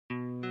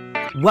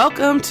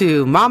Welcome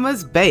to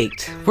Mama's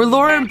Baked. We're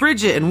Laura and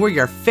Bridget, and we're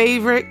your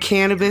favorite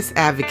cannabis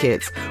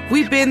advocates.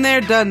 We've been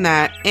there, done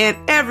that, and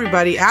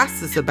everybody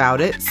asks us about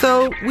it,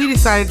 so we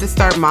decided to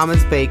start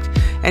Mama's Baked.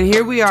 And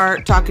here we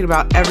are talking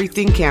about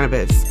everything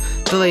cannabis,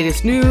 the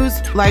latest news,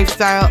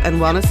 lifestyle,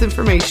 and wellness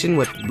information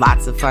with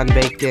lots of fun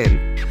baked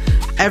in.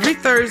 Every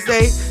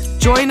Thursday,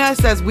 join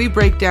us as we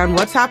break down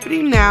what's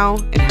happening now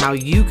and how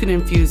you can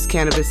infuse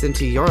cannabis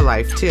into your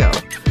life too.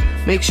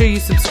 Make sure you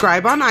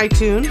subscribe on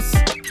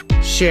iTunes,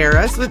 share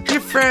us with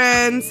your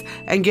friends,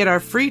 and get our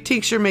free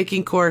tincture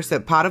making course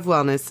at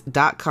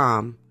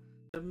potofwellness.com.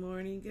 Good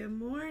morning, good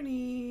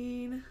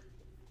morning.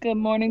 Good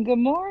morning, good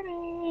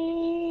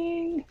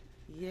morning.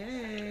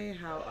 Yay,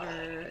 how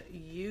are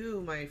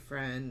you, my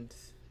friend?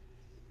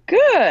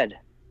 Good.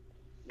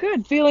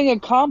 Feeling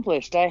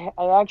accomplished. I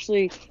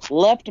actually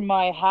left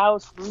my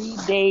house 3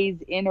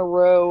 days in a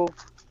row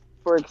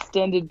for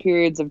extended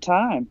periods of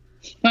time.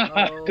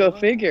 Oh, Go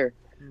figure.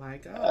 My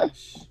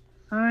gosh.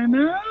 I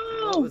know.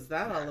 What was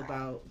that all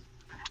about?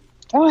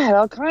 Oh, I had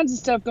all kinds of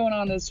stuff going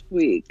on this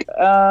week.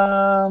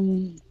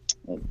 And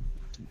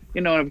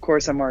of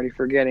course I'm already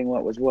forgetting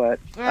what was what.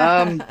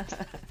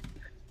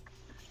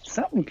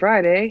 Something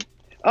Friday.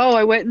 Oh,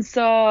 I went and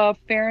saw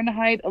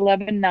Fahrenheit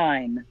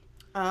 11/9.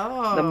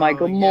 Oh, the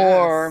Michael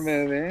Moore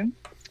movie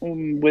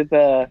with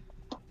a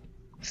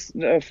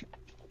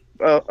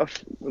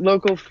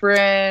local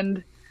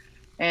friend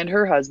and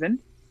her husband.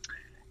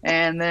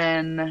 And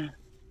then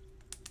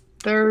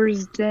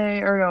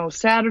Saturday,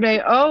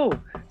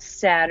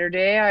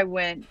 I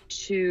went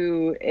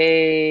to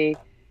a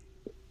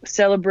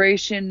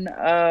celebration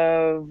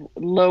of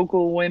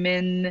local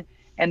women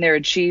and their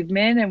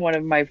achievement. And one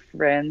of my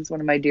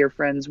dear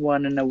friends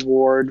won an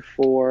award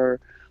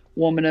for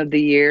Woman of the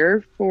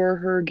Year for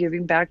her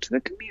giving back to the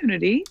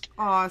community.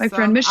 Awesome. My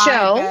friend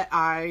Michelle. I bet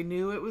I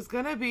knew it was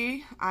going to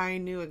be. I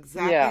knew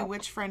exactly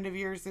which friend of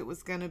yours it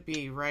was going to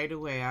be right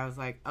away. I was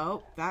like,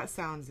 oh, that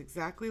sounds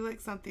exactly like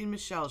something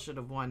Michelle should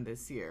have won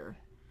this year.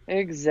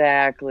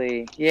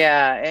 Exactly.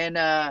 Yeah.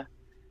 And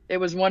it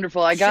was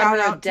wonderful. I got Shout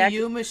her out to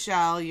you,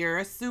 Michelle. You're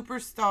a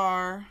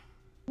superstar.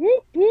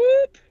 Whoop,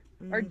 whoop.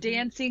 Mm-hmm. Our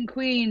dancing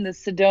queen, the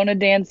Sedona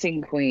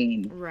dancing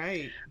queen.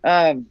 Right.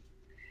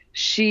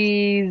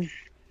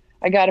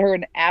 I got her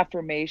an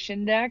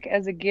affirmation deck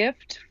as a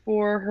gift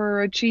for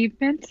her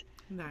achievement.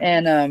 Nice.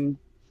 And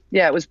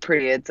it was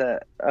pretty. It's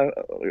a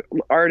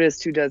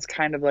artist who does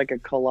kind of like a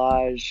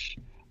collage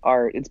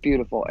art. It's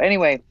beautiful.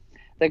 Anyway,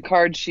 the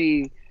card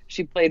she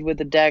played with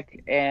the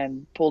deck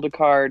and pulled a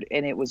card,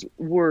 and it was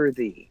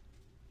worthy,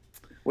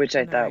 which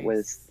I thought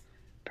was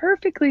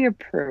perfectly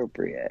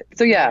appropriate.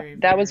 So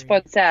that was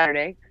fun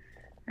Saturday.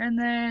 And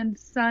then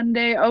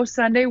Sunday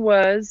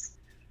was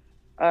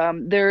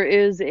there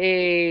is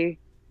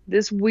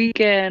this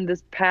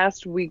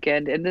past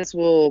weekend, and this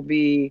will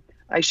be,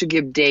 I should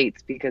give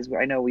dates because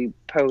I know we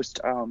post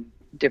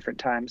different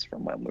times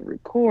from when we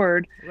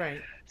record.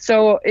 Right.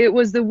 So it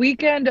was the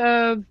weekend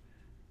of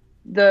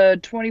the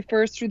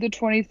 21st through the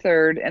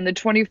 23rd, and the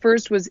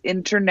 21st was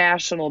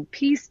International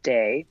Peace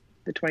Day,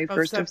 the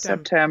 21st of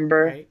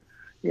September. Right.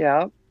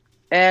 Yeah.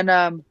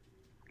 And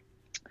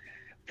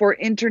for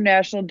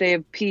International Day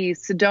of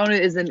Peace, Sedona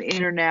is an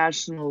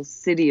international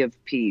city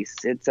of peace.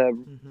 It's a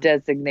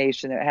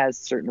designation that has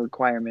certain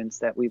requirements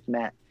that we've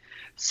met.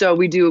 So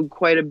we do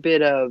quite a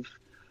bit of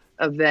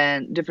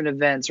different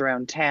events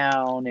around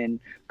town and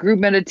group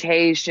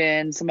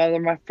meditation. Some other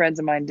my friends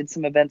of mine did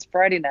some events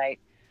Friday night.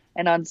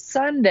 And on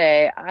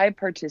Sunday, I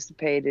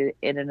participated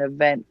in an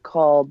event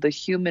called the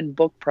Human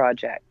Book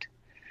Project.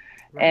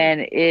 Right.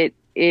 And it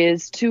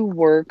is to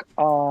work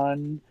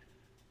on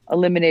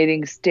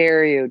eliminating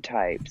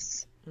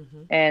stereotypes.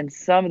 And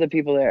some of the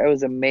people there, it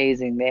was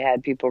amazing. They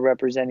had people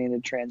representing the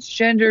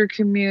transgender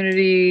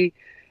community,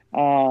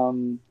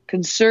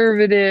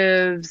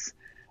 conservatives.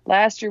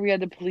 Last year we had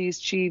the police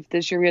chief.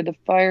 This year we had the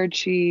fire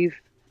chief.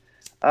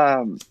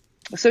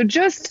 So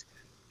just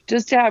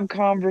to have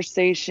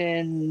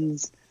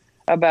conversations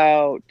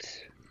about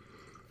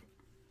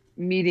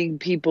meeting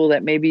people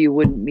that maybe you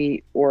wouldn't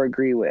meet or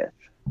agree with.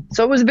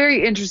 So it was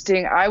very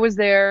interesting. I was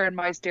there, and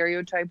my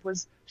stereotype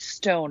was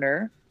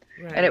stoner.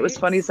 Right. And it was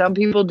funny. Some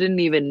people didn't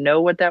even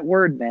know what that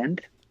word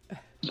meant.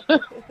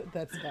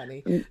 That's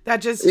funny.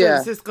 That just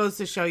goes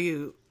to show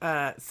you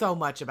so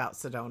much about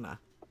Sedona.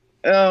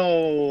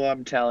 Oh,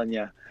 I'm telling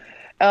you.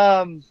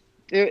 And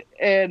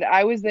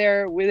I was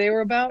there. They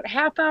were about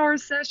half-hour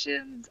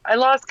sessions. I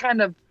lost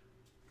kind of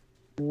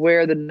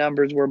where the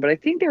numbers were, but I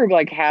think they were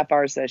like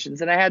half-hour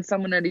sessions. And I had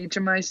someone at each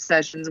of my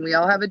sessions, and we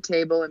all have a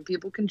table, and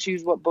people can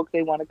choose what book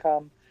they want to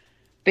come.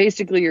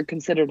 Basically, you're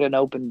considered an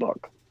open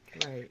book.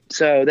 Right.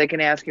 So they can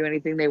ask you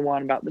anything they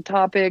want about the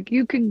topic.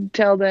 You can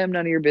tell them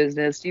none of your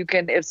business. You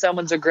can, if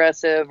someone's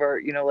aggressive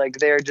or, like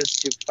they're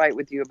just to fight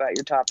with you about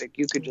your topic,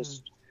 you could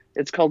just,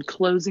 it's called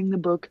closing the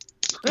book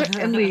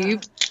and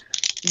leave.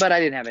 But I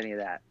didn't have any of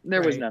that.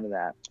 There was none of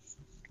that.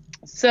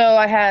 So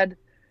I had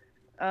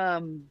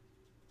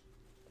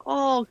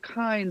all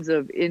kinds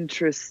of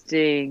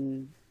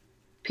interesting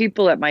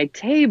people at my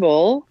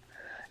table.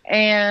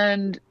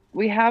 And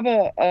we have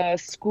a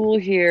school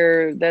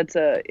here that's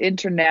a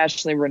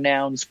internationally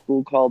renowned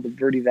school called the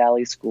Verde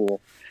Valley School,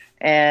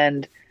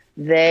 and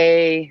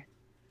they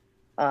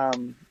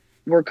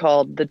were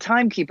called the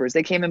timekeepers.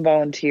 They came and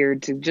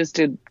volunteered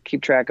to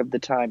keep track of the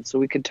time so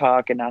we could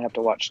talk and not have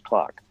to watch the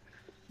clock.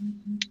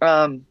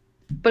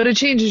 But it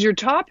changes your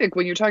topic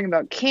when you're talking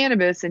about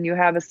cannabis and you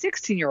have a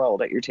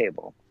 16-year-old at your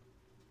table.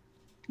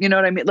 You know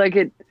what I mean? Like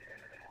it,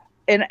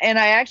 and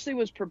I actually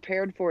was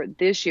prepared for it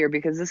this year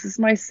because this is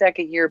my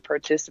second year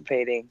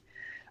participating.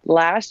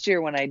 Last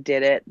year when I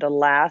did it, the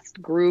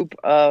last group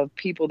of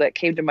people that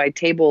came to my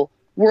table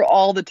were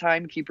all the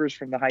timekeepers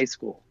from the high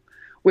school,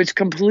 which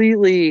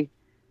completely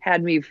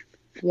had me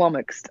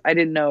flummoxed. I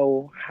didn't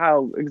know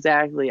how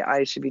exactly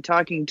I should be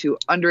talking to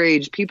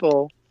underage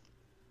people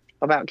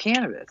about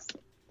cannabis.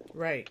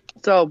 Right.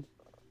 So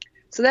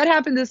that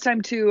happened this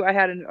time too. I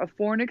had a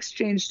foreign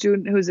exchange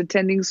student who was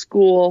attending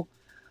school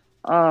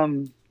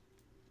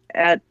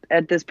at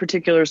this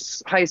particular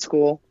high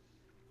school,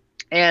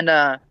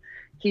 and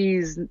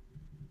he's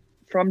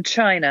from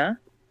China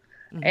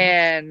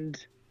and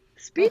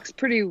speaks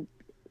pretty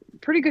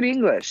good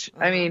English.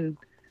 I mean,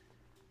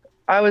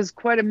 I was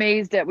quite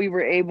amazed that we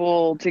were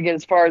able to get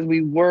as far as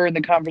we were in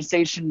the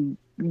conversation,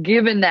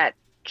 given that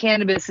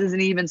cannabis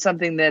isn't even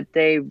something that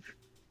they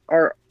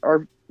are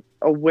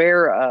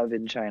aware of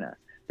in China.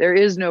 There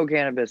is no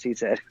cannabis, he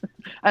said.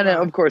 And then,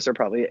 of course, there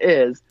probably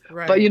is,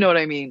 but you know what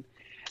I mean.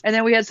 And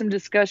then we had some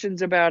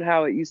discussions about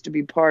how it used to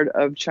be part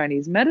of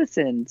Chinese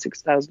medicine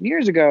 6,000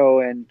 years ago.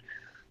 And,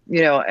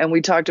 you know, and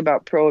we talked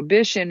about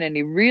prohibition, and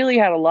he really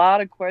had a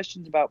lot of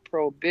questions about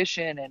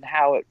prohibition and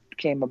how it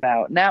came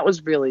about. And that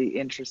was really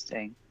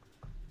interesting.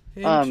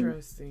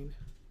 Interesting.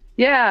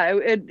 Yeah,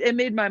 it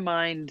made my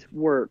mind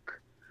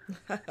work.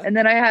 And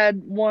then I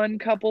had one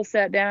couple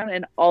sat down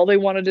and all they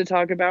wanted to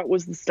talk about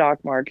was the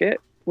stock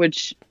market,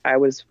 which I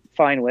was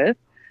fine with.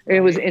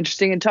 It was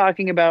interesting in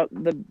talking about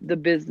the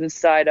business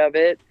side of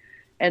it.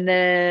 And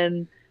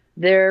then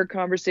their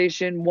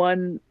conversation,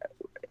 one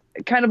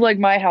kind of like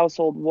my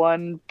household,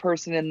 one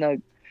person in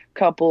the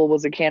couple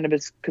was a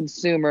cannabis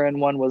consumer and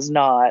one was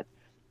not.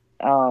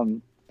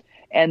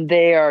 And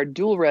they are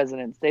dual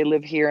residents. They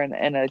live here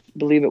and I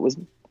believe it was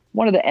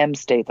one of the M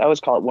states. I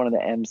always call it one of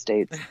the M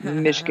states,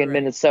 Michigan,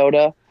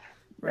 Minnesota.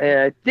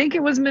 I think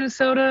it was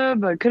Minnesota,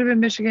 but it could have been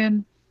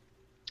Michigan.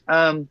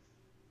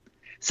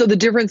 So the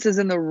differences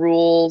in the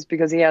rules,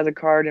 because he has a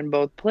card in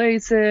both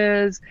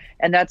places,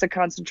 and that's a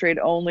concentrate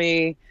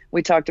only.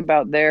 We talked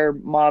about their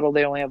model.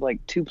 They only have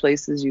like 2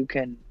 places you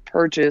can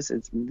purchase.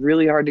 It's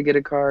really hard to get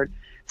a card.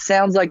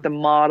 Sounds like the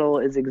model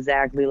is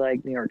exactly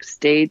like New York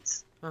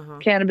State's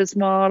cannabis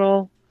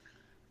model.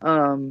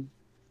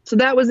 So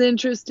that was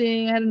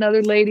interesting. I had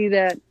another lady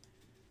that,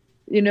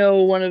 you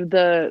know, one of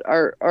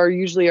our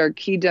usually our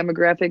key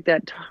demographic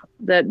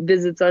that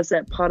visits us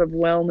at Pot of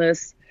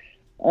Wellness,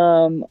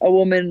 a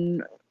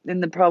woman in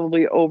the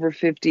probably over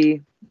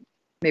 50,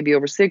 maybe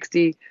over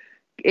 60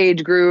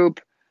 age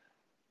group,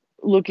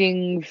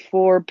 looking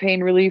for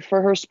pain relief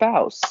for her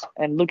spouse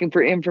and looking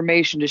for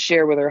information to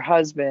share with her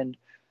husband,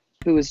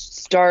 who is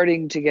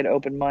starting to get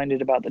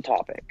open-minded about the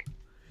topic,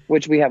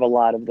 which we have a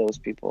lot of those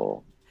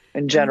people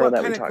in general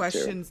that we talk to. What kind of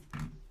questions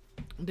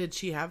did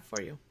she have for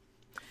you?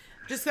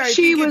 Just so I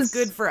think it's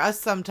good for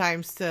us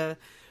sometimes to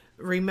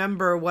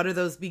remember what are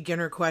those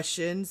beginner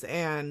questions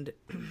and,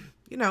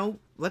 you know,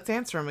 let's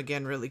answer them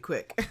again really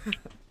quick.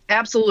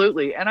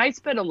 Absolutely. And I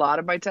spent a lot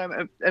of my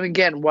time, and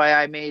again, why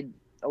I made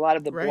a lot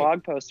of the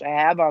blog posts I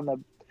have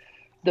on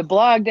the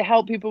blog to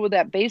help people with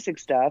that basic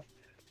stuff.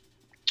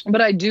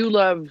 But I do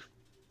love,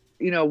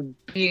 you know,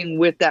 being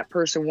with that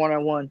person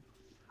one-on-one.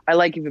 I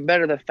like even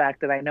better the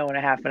fact that I know in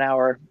a half an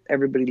hour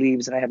everybody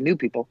leaves and I have new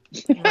people.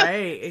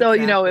 Right. So,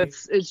 you know,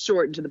 it's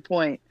short and to the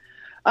point.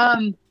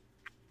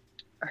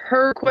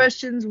 Her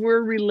questions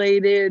were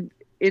related,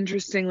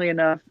 interestingly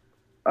enough,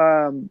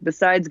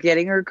 besides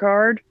getting her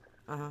card.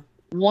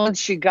 Once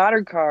she got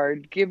her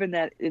card, given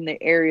that in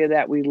the area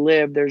that we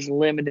live, there's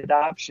limited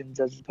options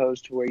as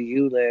opposed to where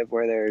you live,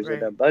 where there's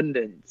an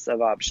abundance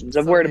of options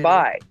of where to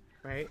buy.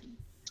 Right.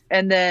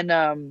 And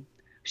then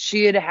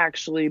she had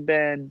actually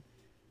been,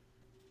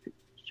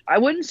 I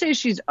wouldn't say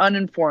she's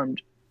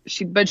uninformed,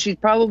 but she's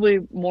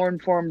probably more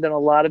informed than a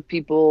lot of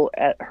people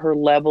at her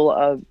level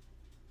of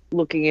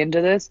looking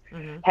into this,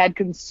 had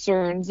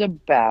concerns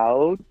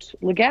about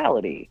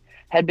legality,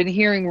 had been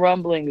hearing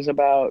rumblings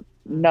about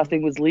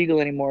nothing was legal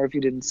anymore if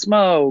you didn't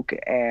smoke.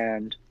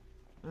 And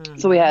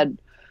so we had,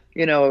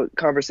 you know,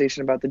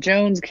 conversation about the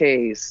Jones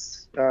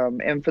case.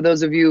 And for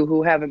those of you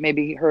who haven't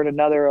maybe heard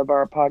another of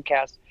our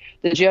podcasts,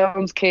 the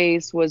Jones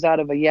case was out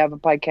of a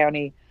Yavapai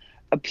County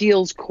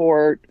appeals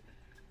court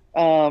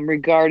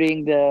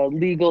regarding the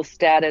legal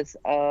status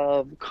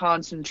of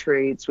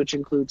concentrates, which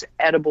includes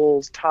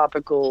edibles,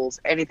 topicals,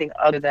 anything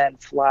other than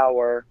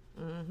flower.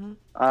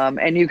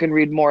 And you can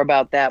read more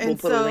about that. We'll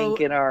put a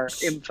link in our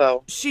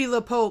info.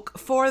 Sheila Polk,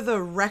 for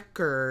the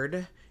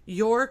record,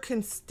 your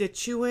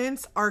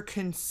constituents are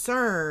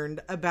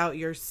concerned about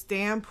your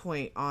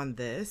standpoint on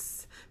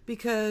this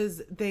because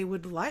they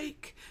would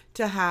like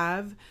to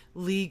have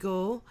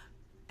legal,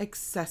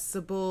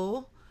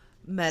 accessible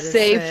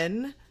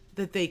medicine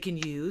that they can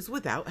use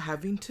without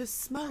having to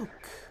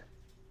smoke.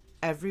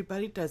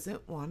 Everybody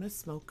doesn't want to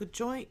smoke a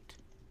joint,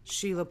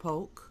 Sheila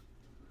Polk.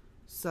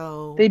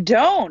 So they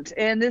don't.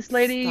 And this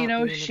lady, you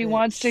know, being a she bitch.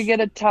 wants to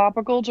get a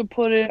topical to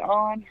put it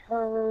on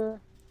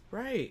her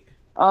right.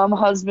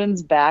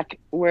 husband's back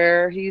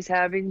where he's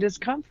having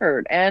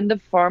discomfort, and the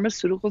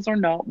pharmaceuticals are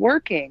not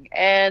working,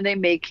 and they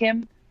make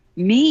him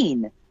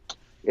mean.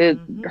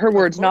 Her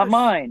words, not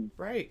mine.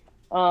 Right.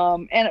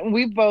 And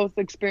we've both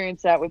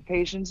experienced that with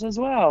patients as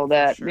well,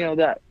 that Sure. you know,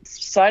 that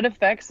side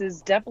effects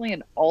is definitely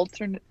an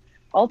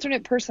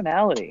alternate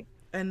personality,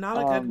 and not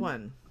a good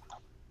one.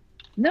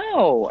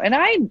 No, and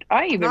I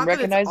even Not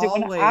recognized it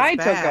when I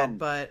took them.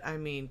 But I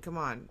mean, come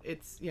on,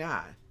 it's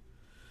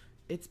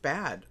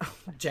bad.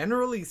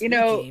 Generally speaking, You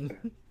know,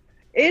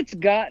 it's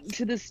gotten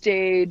to the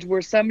stage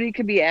where somebody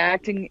could be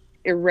acting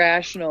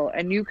irrational,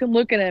 and you can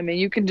look at them and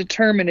you can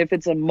determine if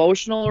it's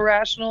emotional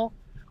irrational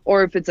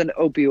or if it's an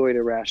opioid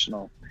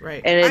irrational.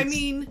 right. And I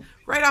mean,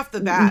 right off the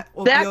bat,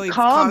 that opioids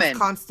common.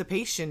 cause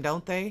constipation,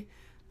 don't they?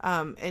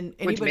 And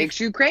anybody Which makes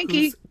you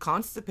cranky. who's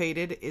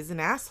constipated is an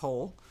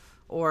asshole,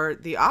 or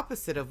the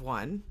opposite of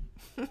one.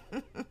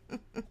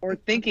 Or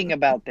thinking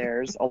about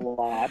theirs a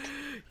lot.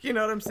 You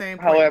know what I'm saying?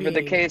 However Point the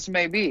being, case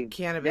may be.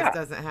 cannabis Yeah.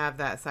 doesn't have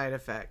that side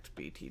effect.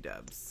 BT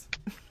dubs.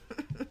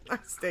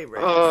 Stay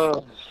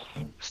regs.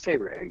 Stay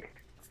reg.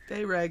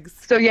 Stay regs.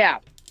 So yeah,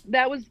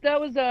 that was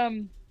let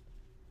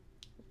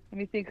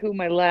me think who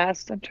my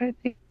last, I'm trying to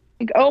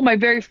think. Oh, my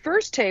very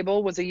first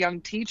table was a young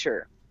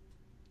teacher.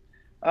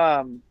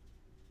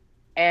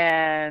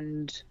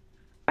 And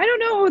I don't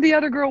know who the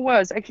other girl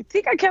was. I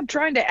think I kept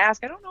trying to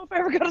ask. I don't know if I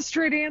ever got a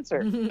straight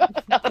answer. Think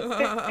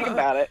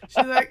about it.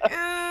 She's like,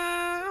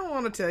 I don't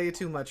want to tell you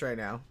too much right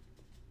now.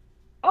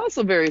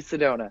 Also very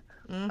Sedona.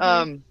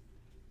 Mm-hmm.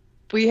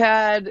 We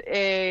had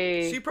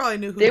a... She probably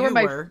knew who they you were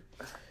my- were.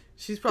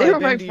 She's probably were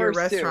my been to your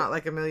first two. restaurant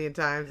like a million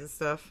times and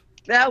stuff.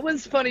 That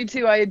was funny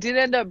too. I did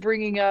end up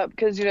bringing up,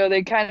 because you know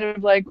they kind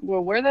of like,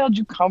 well, where the hell did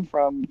you come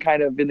from?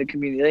 Kind of in the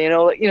community, you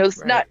know. It's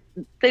Right. not.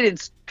 They didn't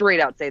straight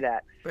out say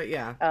that. But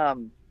yeah.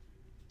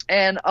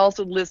 And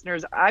also,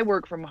 listeners, I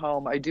work from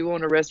home. I do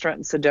own a restaurant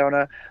in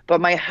Sedona, but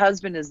my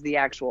husband is the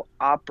actual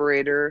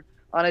operator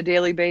on a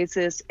daily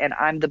basis, and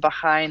I'm the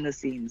behind the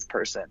scenes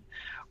person,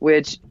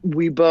 which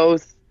we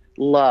both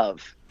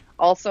love.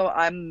 Also,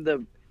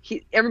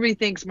 everybody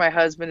thinks my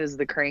husband is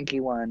the cranky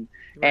one,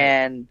 Right.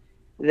 and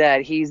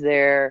that he's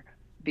there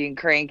being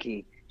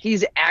cranky.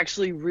 He's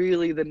actually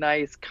really the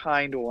nice,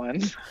 kind one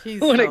He's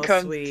when so it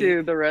comes sweet.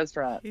 to the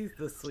restaurant. He's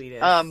the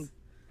sweetest.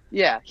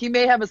 Yeah, he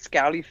may have a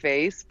scouty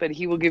face, but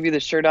he will give you the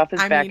shirt off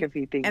his back if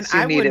he thinks and you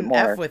I need it wouldn't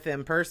more. F with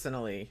him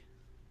personally.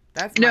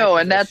 That's No,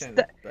 my and that's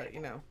position, but you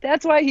know.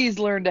 That's why he's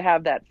learned to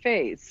have that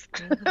face.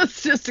 Mm-hmm.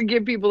 It's just to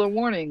give people a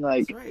warning.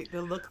 Like, That's right.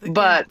 The look that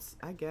but counts.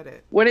 I get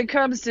it. when it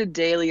comes to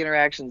daily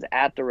interactions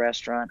at the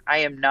restaurant, I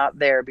am not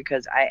there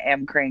because I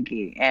am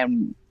cranky,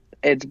 and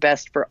it's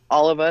best for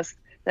all of us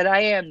that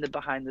I am the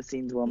behind the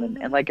scenes woman.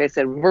 Mm-hmm. And like I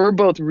said, we're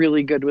both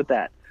really good with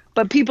that.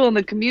 But people in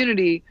the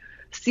community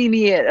see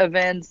me at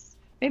events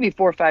maybe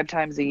 4 or 5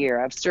 times a year.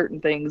 I have certain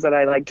things that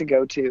I like to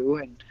go to,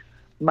 and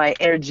my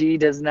energy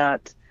does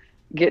not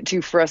get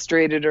too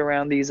frustrated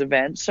around these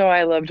events, so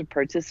I love to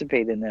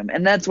participate in them.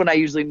 And that's when I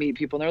usually meet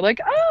people, and they're like,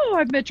 oh,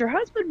 I've met your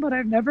husband, but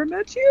I've never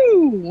met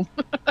you.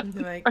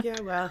 Like, yeah,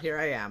 well, here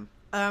I am.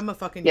 I'm a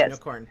fucking Yes.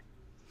 unicorn.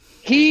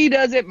 He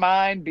doesn't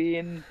mind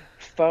being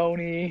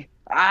phony.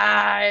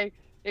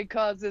 It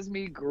causes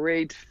me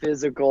great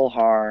physical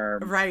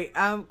harm. Right.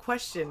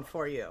 Question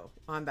for you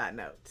on that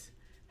note.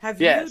 Have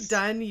Yes. you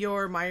done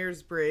your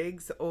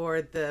Myers-Briggs,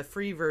 or the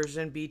free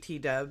version, BT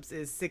Dubs,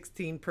 is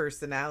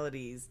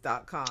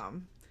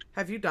 16personalities.com?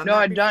 Have you done No, that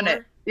I've done before?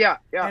 it. Yeah.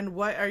 And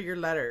what are your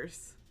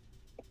letters?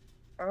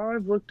 Oh,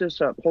 I've looked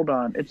this up. Hold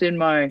on. It's in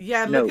my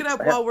Yeah, notes. look it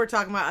up while we're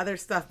talking about other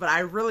stuff, but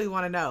I really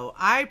want to know.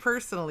 I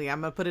personally,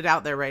 I'm going to put it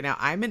out there right now.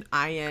 I'm an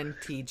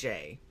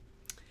INTJ.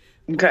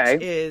 Okay.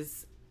 Which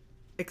is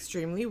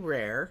extremely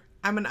rare.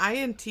 I'm an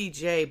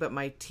INTJ, but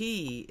my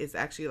T is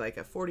actually like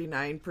a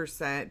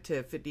 49%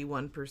 to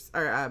 51%,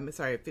 or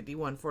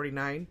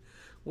 51-49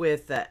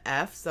 with the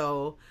F.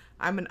 So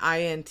I'm an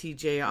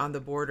INTJ on the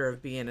border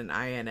of being an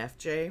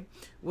INFJ,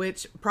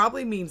 which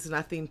probably means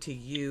nothing to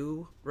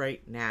you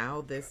right now,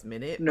 this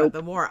minute. Nope. But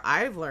the more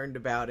I've learned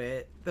about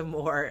it, the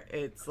more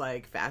it's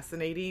like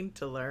fascinating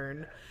to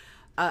learn.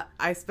 I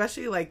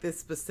especially like this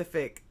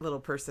specific little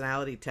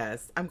personality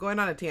test. I'm going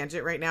on a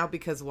tangent right now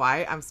because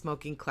why? I'm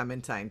smoking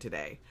Clementine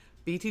today.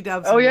 BT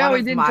Dubs, Oh, yeah, one we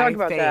of didn't my talk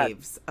about that.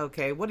 faves.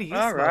 Okay, what are you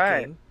All smoking?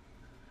 right.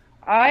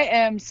 I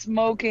am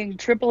smoking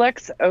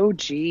XXX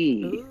OG.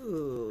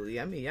 Ooh,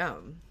 yummy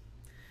yum.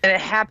 And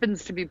it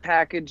happens to be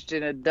packaged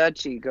in a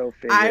Dutchie, go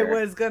figure. I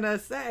was gonna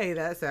say,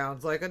 that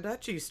sounds like a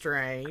Dutchie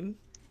strain.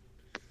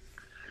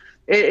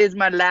 It is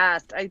my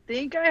last. I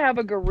think I have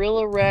a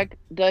Gorilla Rec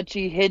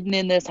Dutchie hidden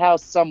in this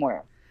house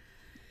somewhere.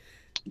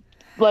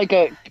 Like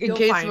in You'll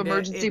case of find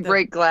emergency it.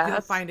 break You'll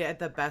glass. find it at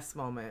the best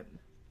moment.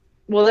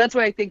 Well, that's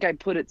why I think I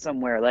put it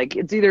somewhere. Like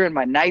it's either in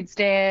my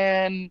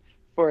nightstand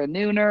for a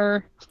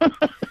nooner.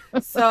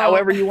 So,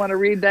 However you want to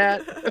read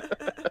that.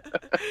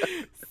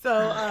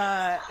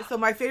 So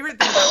my favorite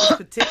thing about this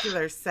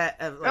particular set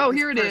of like,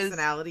 here it is.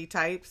 personality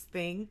types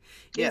thing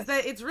Yes. is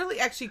that it's really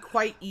actually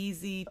quite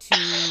easy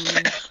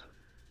to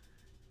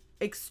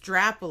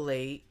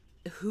extrapolate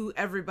who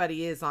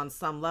everybody is on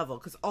some level,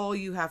 because all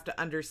you have to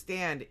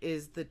understand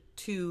is the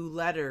 2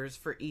 letters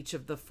for each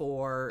of the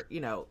 4.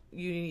 You know,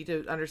 you need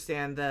to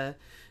understand the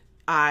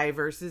I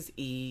versus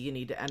E. You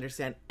need to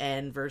understand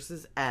N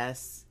versus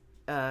S.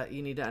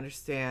 You need to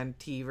understand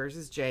T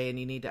versus J, and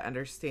you need to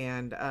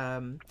understand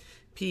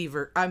T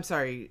versus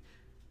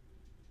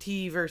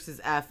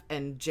F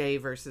and J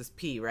versus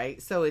P, right?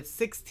 So it's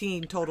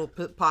 16 total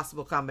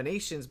possible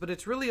combinations, but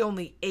it's really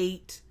only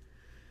 8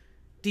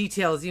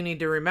 details you need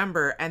to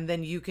remember, and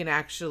then you can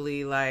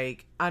actually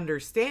like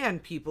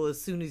understand people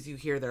as soon as you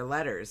hear their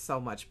letters so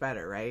much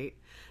better, right?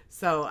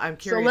 So I'm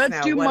curious let's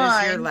now, do what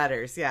mine. is your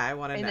letters? Yeah, I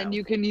want to know. And then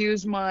you can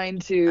use mine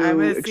to I'm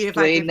going to see if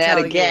I explain can that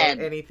tell again.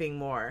 you anything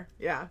more.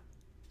 Yeah.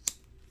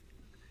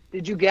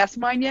 Did you guess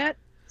mine yet?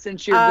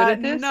 Since you're good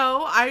at this?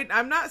 No,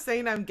 I'm not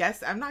saying I'm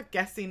not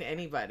guessing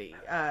anybody.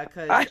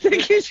 Cause I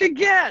think you should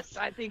guess.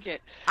 I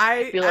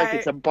feel like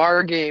it's a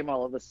bar game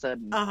all of a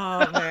sudden.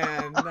 Oh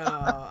man, no,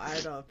 I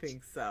don't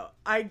think so.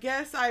 I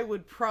guess I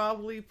would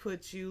probably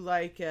put you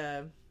like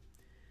I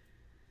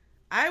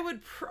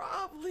would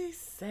probably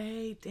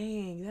say,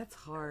 dang, that's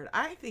hard.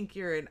 I think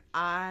you're an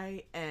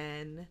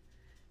INFP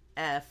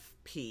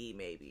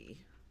maybe.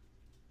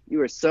 You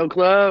were so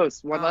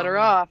close. One letter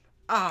off.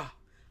 Ah.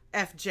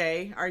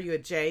 FJ. Are you a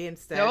J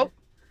instead? Nope.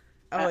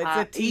 Oh, it's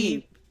a T.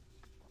 E.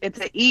 It's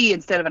an E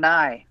instead of an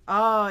I.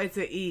 Oh, it's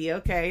an E.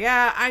 Okay.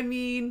 Yeah, I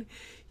mean,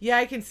 yeah,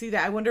 I can see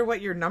that. I wonder what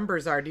your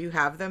numbers are. Do you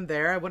have them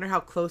there? I wonder how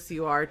close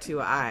you are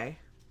to I.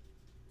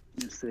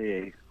 Let's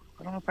see.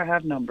 I don't know if I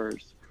have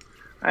numbers.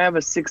 I have a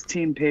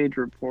 16-page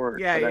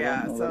report.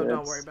 Yeah. So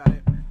don't worry about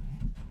it.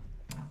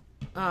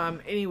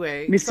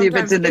 Anyway, let me see if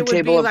it's in the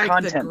table of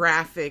contents. The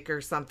graphic or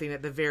something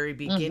at the very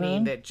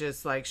beginning that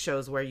just like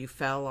shows where you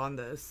fell on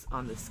the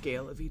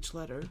scale of each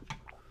letter.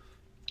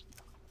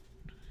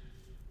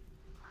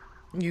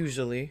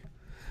 Usually.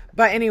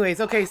 But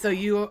anyways, okay, so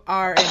you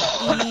are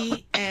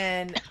an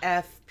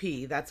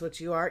ENFP. That's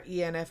what you are,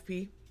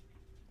 ENFP?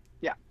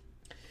 Yeah.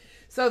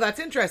 So that's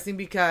interesting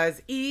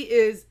because E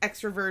is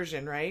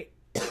extroversion, right?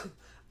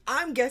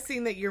 I'm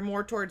guessing that you're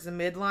more towards the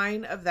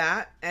midline of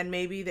that, and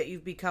maybe that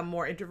you've become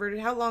more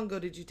introverted. How long ago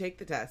did you take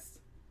the test?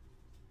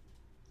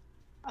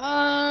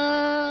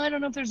 I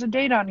don't know if there's a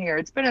date on here.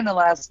 It's been in the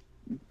last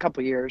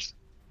couple years.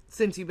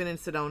 Since you've been in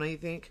Sedona, you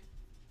think?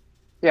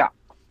 Yeah.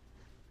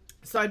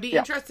 So I'd be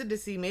interested to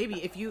see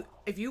maybe if you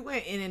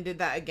went in and did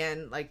that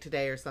again, like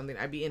today or something.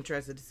 I'd be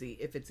interested to see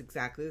if it's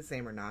exactly the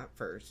same or not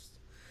first,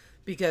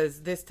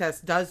 because this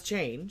test does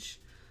change.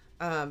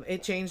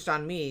 It changed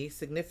on me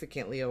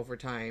significantly over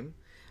time.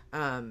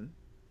 And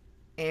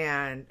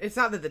it's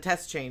not that the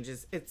test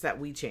changes, it's that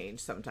we change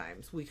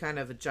sometimes. We kind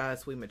of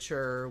adjust, we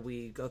mature,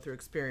 we go through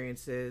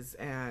experiences,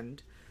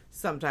 and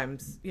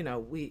sometimes, you know,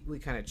 we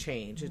kind of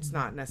change. It's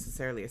not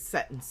necessarily a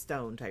set in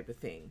stone type of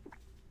thing.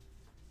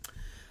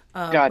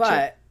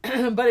 Gotcha.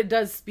 But it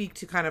does speak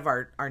to kind of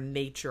our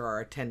nature,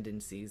 our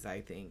tendencies, I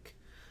think,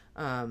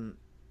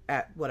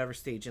 at whatever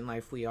stage in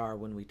life we are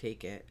when we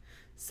take it.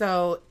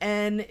 So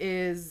N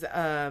is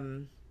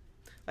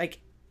like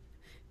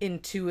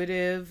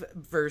intuitive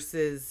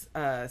versus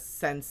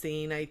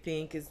sensing, I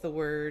think is the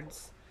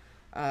words,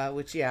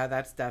 which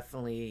that's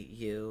definitely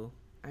you.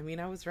 I mean,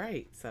 I was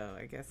right, so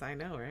I guess I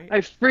know, right?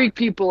 I freak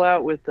people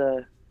out with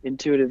the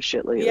intuitive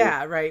shit lately.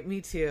 Yeah, right, me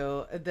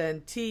too.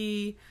 Then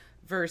T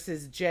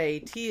versus J.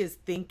 T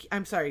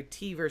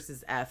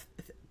versus F.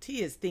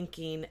 T is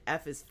thinking,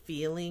 F is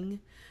feeling,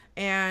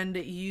 and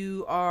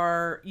you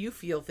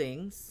feel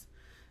things.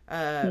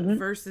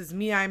 Versus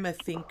me, I'm a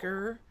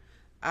thinker.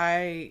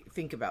 I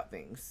think about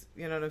things.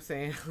 You know what I'm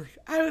saying?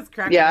 I was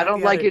cracking up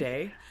the other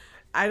day.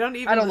 I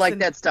don't like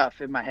that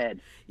stuff in my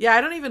head. Yeah, I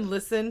don't even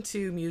listen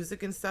to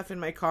music and stuff in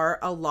my car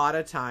a lot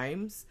of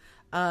times.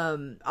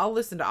 I'll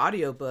listen to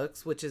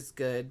audiobooks, which is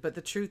good, but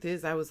the truth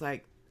is I was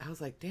like,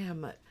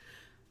 damn,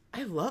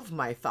 I love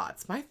my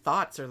thoughts. My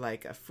thoughts are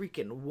like a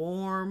freaking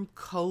warm,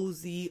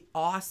 cozy,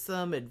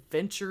 awesome,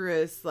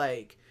 adventurous,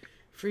 like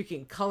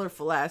freaking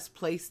colorful ass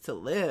place to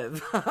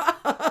live.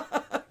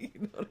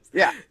 You know,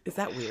 yeah. Is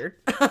that weird?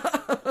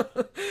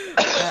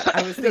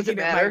 I was thinking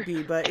it might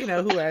be, but you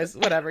know, who has,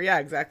 whatever. Yeah,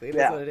 exactly. It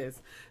is what it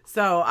is.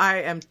 So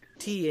I am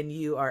T and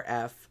you are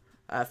F,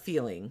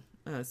 feeling.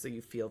 So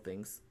you feel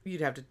things.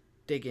 You'd have to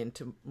dig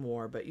into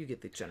more, but you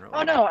get the general.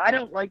 Oh no, I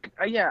don't like,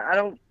 I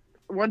don't,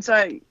 once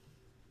I'm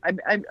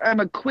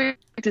a quick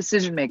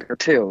decision maker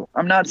too.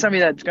 I'm not somebody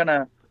that's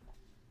gonna,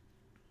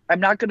 I'm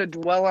not going to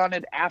dwell on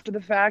it after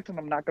the fact, and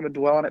I'm not going to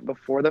dwell on it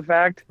before the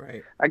fact.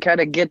 Right. I kind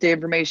of get the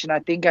information I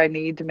think I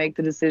need to make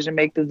the decision,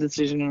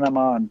 and I'm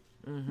on.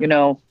 Mm-hmm. You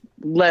know,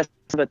 less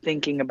of a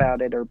thinking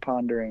about it or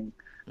pondering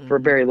for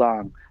very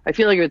long. I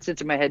feel like if it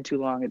sits in my head too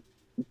long,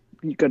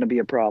 it's going to be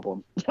a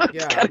problem.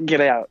 It's got to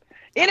get out.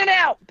 In and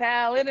out,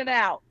 pal, in and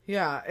out.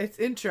 Yeah, it's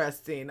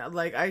interesting.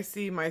 Like, I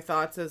see my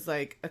thoughts as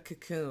like a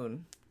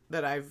cocoon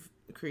that I've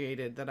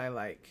created that I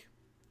like.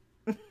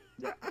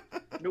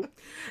 Nope.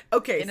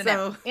 Okay, in and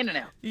out.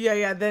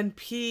 Yeah. Then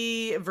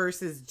P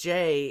versus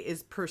J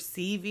is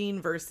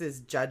perceiving versus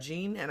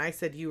judging, and I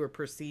said you were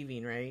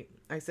perceiving, right?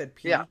 I said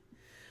P. Yeah.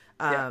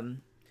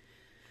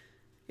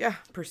 Yeah,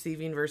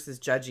 perceiving versus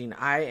judging.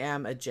 I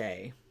am a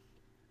J.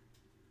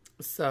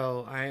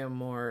 So I'm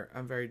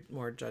very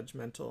more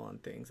judgmental on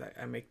things.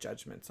 I make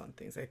judgments on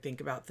things. I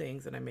think about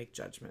things and I make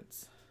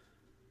judgments.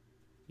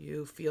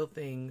 You feel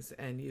things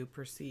and you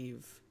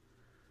perceive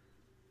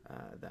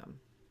them.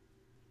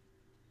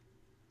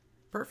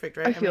 Perfect,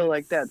 right? I feel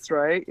like that's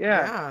right.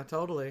 Yeah. Yeah,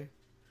 totally.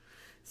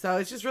 So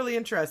it's just really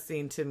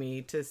interesting to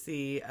me to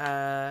see.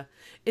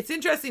 It's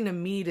interesting to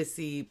me to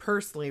see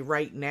personally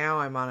right now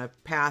I'm on a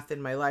path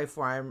in my life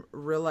where I'm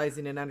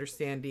realizing and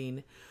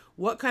understanding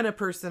what kind of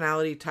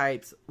personality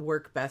types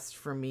work best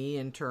for me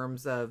in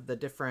terms of the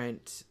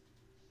different,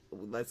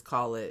 let's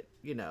call it,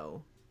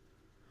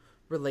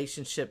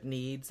 relationship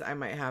needs I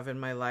might have in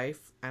my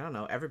life. I don't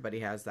know.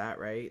 Everybody has that,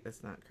 right?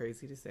 That's not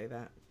crazy to say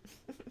that.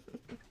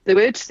 The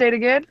which? Say it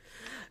again.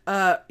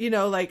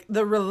 Like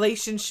the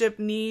relationship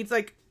needs,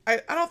 like,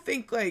 I don't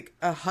think like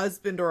a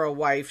husband or a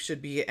wife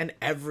should be an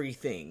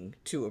everything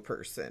to a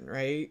person,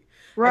 right?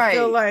 Right. I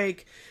feel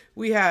like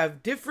we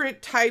have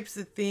different types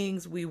of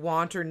things we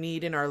want or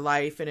need in our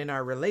life and in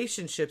our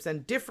relationships,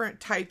 and different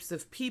types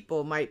of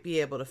people might be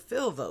able to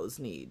fill those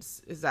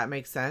needs. Does that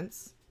make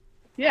sense?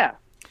 Yeah.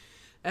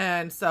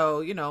 And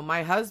so,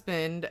 my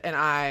husband and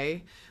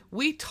I,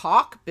 we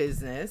talk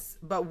business,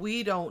 but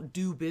we don't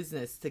do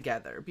business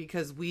together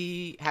because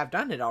we have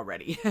done it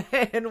already.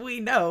 And we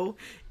know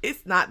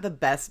it's not the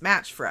best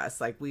match for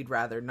us. Like, we'd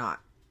rather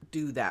not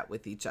do that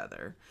with each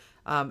other.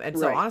 And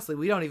so, honestly,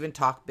 we don't even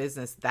talk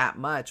business that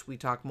much. We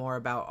talk more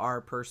about our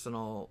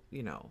personal,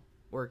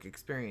 work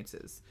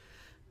experiences.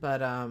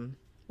 But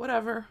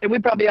whatever. And we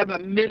probably have a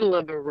middle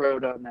of a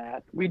road on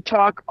that. We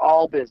talk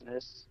all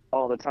business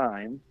all the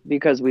time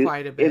because we,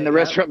 quite a bit, in the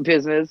restaurant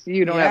business,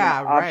 you don't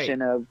have an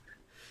option of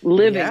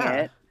living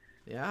it.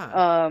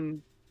 Yeah.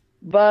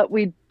 But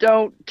we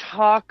don't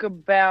talk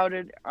about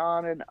it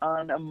on an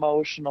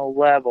unemotional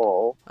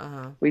level.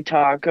 We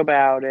talk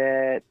about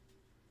it,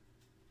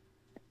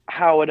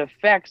 how it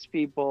affects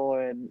people,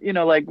 and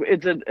like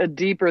it's a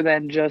deeper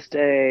than just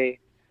a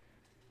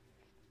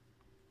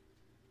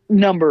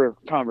number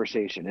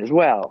conversation as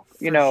well.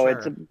 Sure.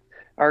 It's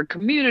our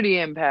community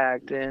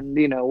impact, and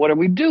what are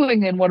we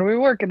doing and what are we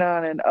working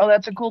on, and oh,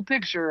 that's a cool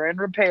picture, and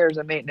repairs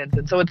and maintenance,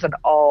 and so it's an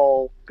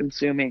all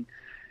consuming.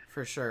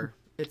 For sure.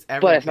 It's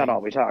everything. But it's not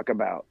all we talk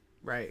about.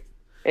 Right.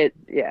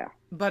 Yeah.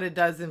 But it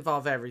does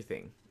involve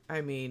everything. I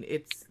mean,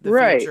 it's the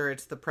future,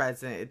 it's the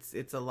present,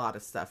 it's a lot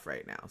of stuff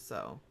right now.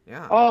 So,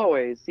 yeah.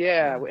 Always,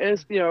 yeah.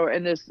 It's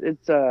and it's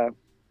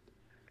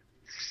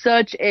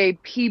such a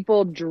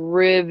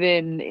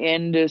people-driven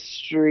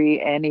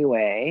industry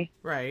anyway.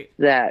 Right.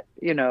 That,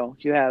 you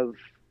have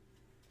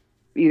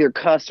either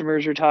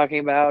customers you're talking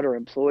about or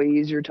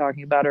employees you're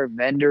talking about or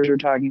vendors you're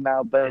talking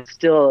about, but it's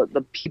still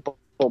the people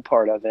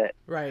part of it.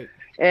 Right.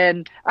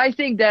 And I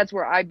think that's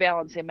where I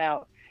balance him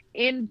out.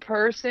 In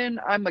person,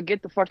 I'm a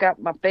get the fuck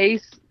out my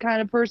face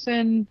kind of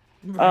person.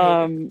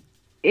 Right.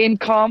 In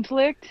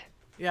conflict,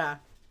 yeah,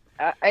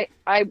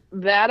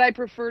 I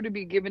prefer to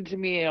be given to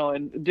me,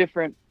 in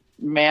different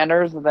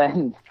manners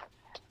than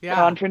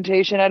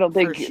confrontation. I don't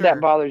think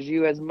that bothers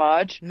you as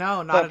much.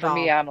 No, not but at for all.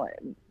 me, I'm like,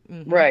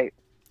 right.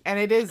 And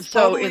it is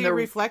totally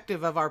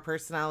reflective of our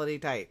personality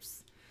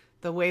types.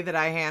 The way that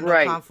I handle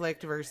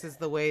conflict versus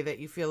the way that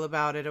you feel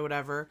about it or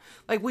whatever.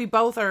 Like, we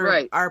both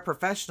are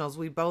professionals.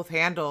 We both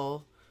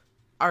handle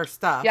our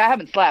stuff. Yeah, I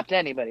haven't slapped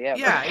anybody ever.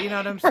 Yeah, you know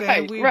what I'm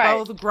saying? We've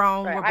both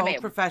grown. We're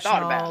both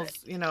professionals,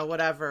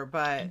 whatever.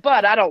 But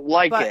I don't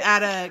like it. But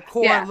at a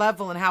core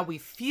level and how we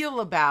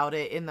feel about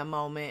it in the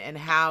moment and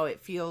how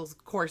it feels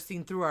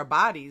coursing through our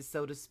bodies,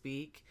 so to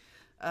speak.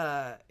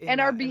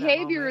 And our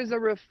behavior is a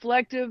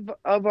reflective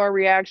of our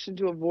reaction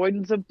to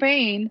avoidance of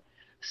pain.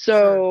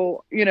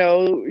 So,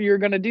 you're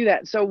going to do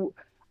that. So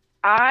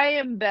I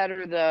am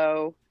better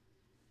though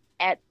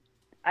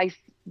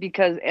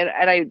because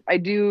I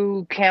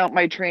do count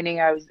my training.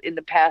 In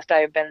the past, I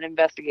have been an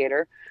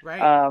investigator,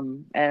 right.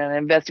 And an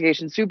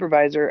investigation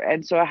supervisor.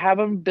 And so I have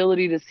an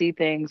ability to see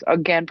things,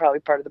 again, probably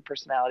part of the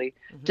personality,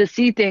 to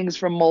see things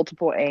from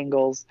multiple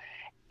angles.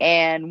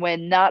 And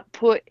when not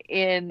put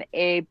in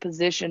a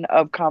position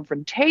of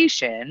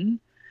confrontation,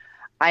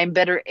 I'm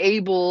better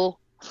able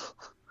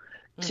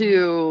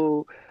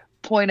to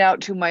point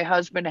out to my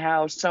husband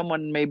how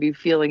someone may be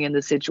feeling in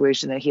the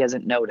situation that he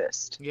hasn't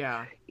noticed.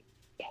 Yeah.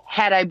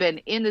 Had I been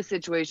in the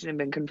situation and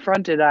been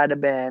confronted, I'd have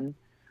been,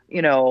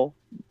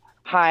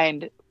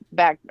 hind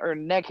back or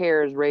neck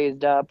hair is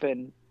raised up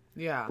and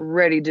Yeah.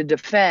 ready to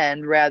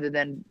defend rather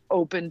than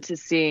open to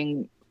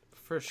seeing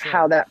For sure.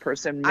 how that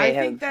person may I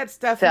have think that's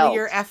definitely felt.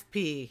 your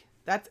FP.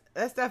 That's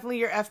definitely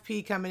your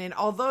FP coming in.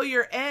 Although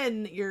your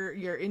N,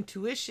 your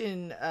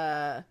intuition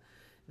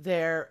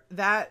there,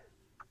 that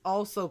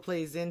also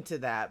plays into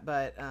that.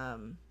 But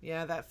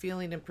yeah, that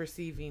feeling and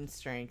perceiving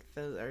strength,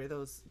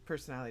 those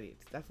personalities,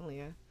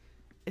 definitely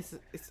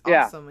it's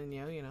awesome in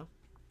you, you know.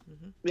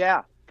 Mm-hmm.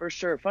 Yeah, for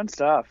sure. Fun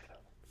stuff.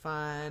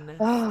 Fun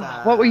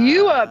stuff. What were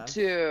you up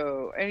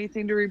to?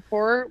 Anything to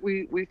report?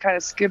 We kind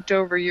of skipped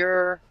over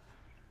your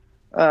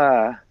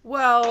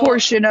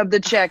portion of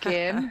the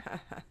check-in.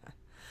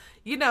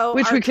 You know,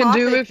 which we can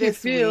do if you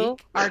feel.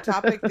 Our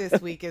topic this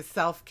week is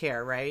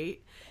self-care, right?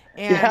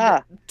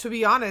 And to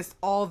be honest,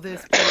 all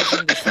this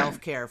plays into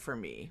self-care for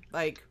me.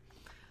 Like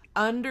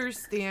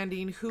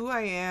understanding who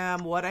I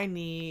am, what I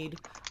need,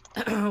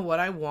 what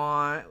I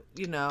want,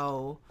 you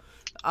know.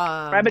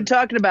 I've been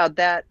talking about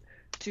that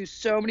to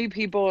so many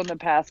people in the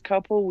past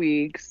couple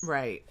weeks.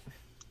 Right.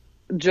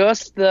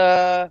 Just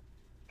the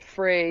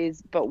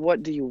phrase, but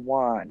what do you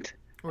want?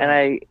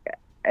 Right.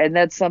 And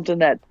that's something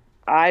that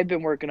I've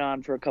been working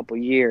on for a couple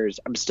years.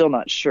 I'm still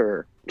not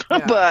sure.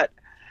 Yeah. But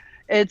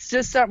it's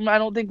just something I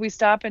don't think we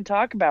stop and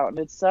talk about. And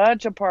it's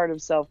such a part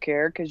of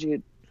self-care because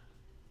you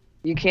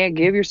can't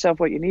give yourself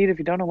what you need if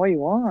you don't know what you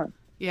want.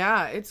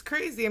 Yeah, it's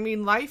crazy. I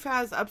mean, life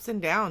has ups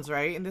and downs,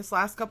 right? In this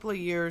last couple of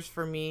years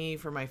for me,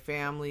 for my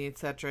family,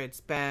 etc.,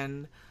 it's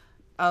been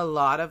a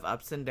lot of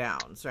ups and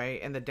downs,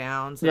 right? And the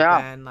downs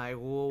have been like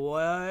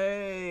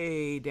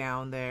way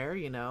down there,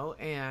 you know,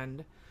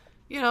 and,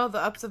 you know, the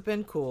ups have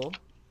been cool.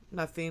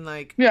 Nothing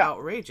like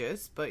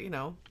outrageous, but, you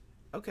know,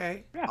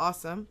 okay,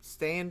 awesome.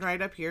 Staying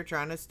right up here,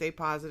 trying to stay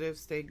positive,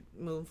 stay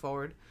moving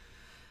forward.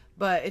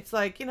 But it's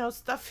like, you know,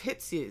 stuff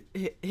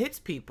hits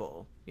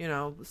people, you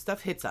know,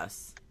 stuff hits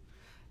us.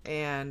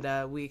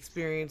 And we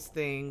experience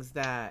things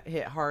that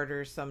hit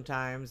harder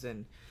sometimes.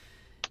 And,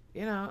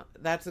 you know,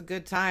 that's a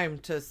good time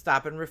to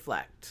stop and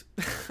reflect.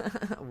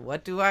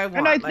 What do I want?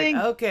 And I think,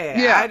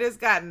 I just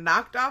got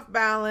knocked off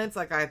balance.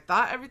 Like I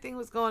thought everything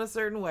was going a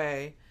certain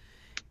way.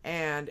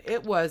 And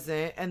it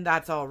wasn't. And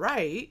that's all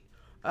right.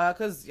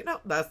 Because, you know,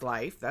 that's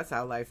life. That's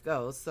how life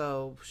goes.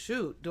 So,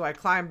 shoot, do I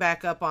climb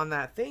back up on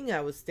that thing I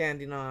was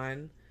standing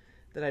on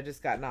that I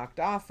just got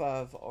knocked off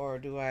of? Or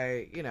do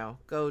I, you know,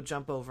 go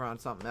jump over on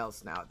something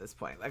else now at this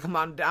point? Like,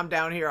 I'm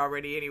down here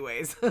already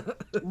anyways.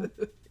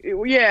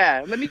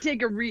 Yeah, let me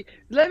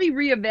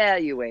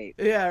reevaluate.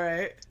 Yeah,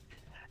 right.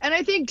 And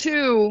I think,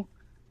 too,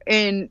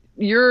 and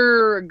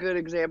you're a good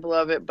example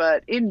of it,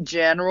 but in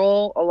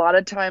general, a lot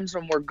of times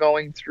when we're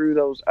going through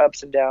those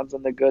ups and downs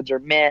and the goods are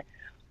meh,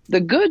 the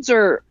goods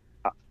are,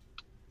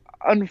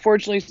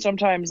 unfortunately,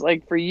 sometimes,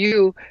 like for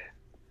you,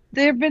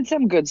 there have been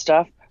some good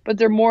stuff, but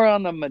they're more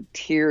on the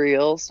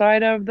material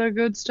side of the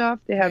good stuff.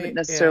 They haven't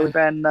necessarily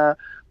been the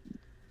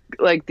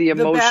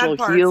emotional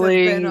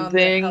healing have been on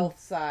thing. The health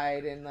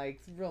side and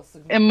like real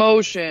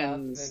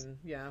emotions. And,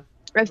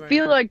 I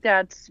feel like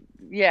that's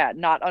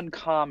not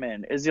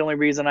uncommon is the only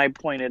reason I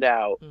pointed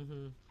out.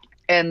 Mm-hmm.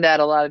 And that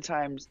a lot of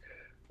times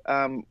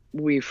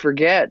we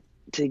forget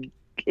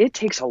it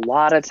takes a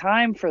lot of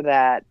time for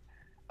that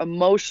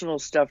emotional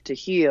stuff to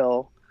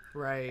heal.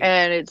 Right.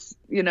 And it's,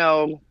 you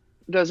know,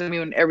 doesn't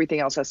mean everything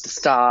else has to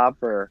stop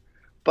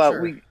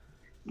but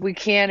we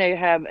can't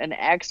have an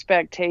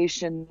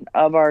expectation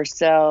of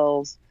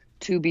ourselves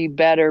to be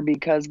better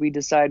because we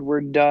decide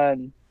we're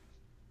done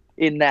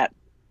in that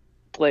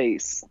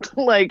place.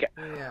 Like,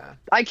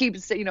 I keep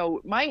saying, you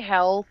know, my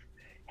health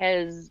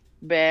has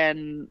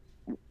been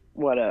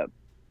a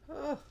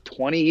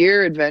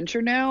 20-year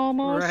adventure now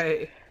almost.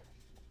 Right.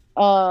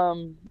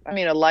 I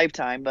mean a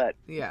lifetime, but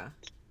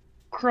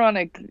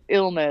chronic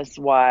illness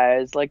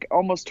wise, like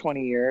almost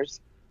 20 years.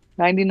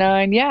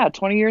 99,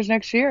 20 years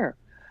next year.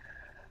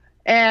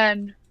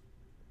 And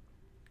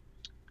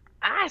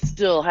I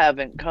still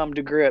haven't come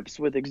to grips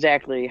with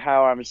exactly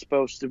how I'm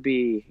supposed to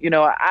be. You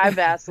know, I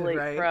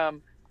vacillate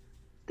from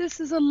this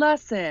is a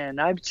lesson.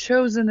 I've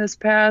chosen this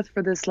path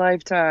for this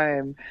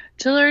lifetime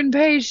to learn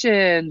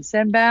patience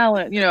and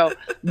balance, you know,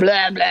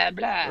 blah, blah,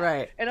 blah.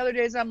 Right. And other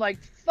days I'm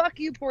like, fuck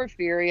you,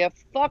 Porphyria.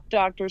 Fuck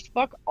doctors.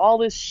 Fuck all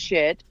this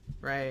shit.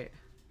 Right.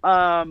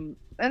 And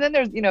then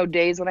there's, you know,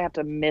 days when I have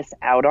to miss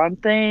out on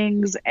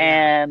things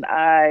and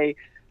I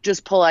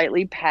just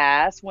politely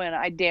pass when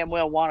I damn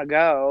well want to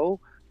go,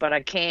 but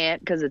I can't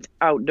because it's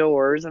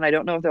outdoors and I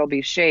don't know if there'll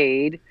be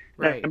shade.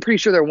 Right. I'm pretty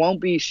sure there won't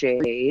be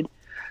shade.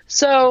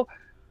 So,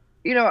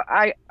 you know,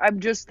 I'm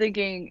just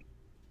thinking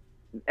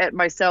at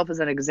myself as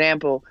an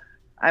example.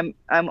 I'm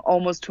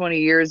almost 20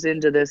 years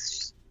into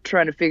this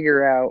trying to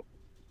figure out.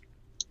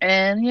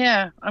 And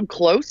I'm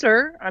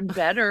closer. I'm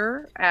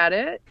better at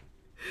it.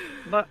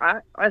 But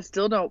I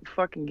still don't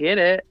fucking get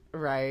it.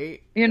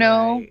 Right. You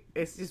know? Right.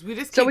 It's just we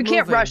moving.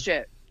 Can't rush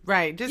it.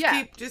 Right. Just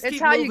keep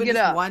how moving, you get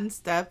up. one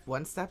step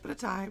at a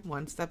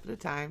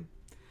time.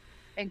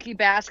 And keep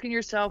asking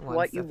yourself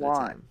what you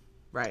want.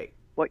 Right.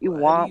 What you What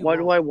do want? you What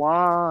do want? I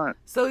want?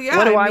 So yeah,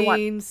 What do I I want?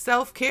 mean,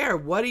 self-care.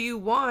 What do you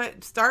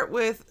want? Start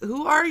with,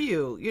 who are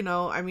you? You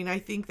know, I mean, I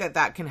think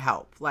that can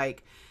help.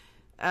 Like,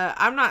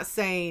 I'm not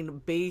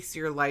saying base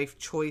your life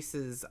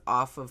choices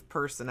off of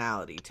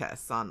personality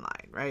tests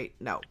online, right?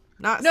 No,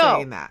 not No.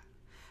 saying that.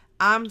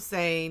 I'm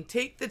saying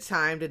take the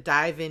time to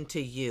dive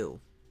into you.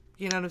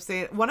 You know what I'm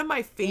saying? One of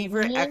my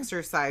favorite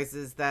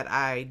exercises that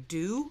I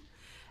do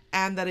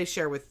and that I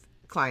share with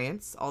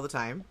clients all the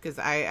time, because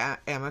I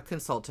am a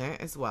consultant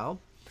as well,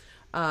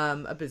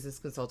 a business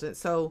consultant.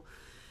 So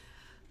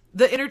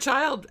the inner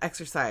child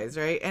exercise,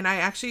 right? And I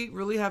actually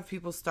really have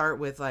people start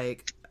with,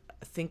 like,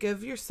 think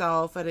of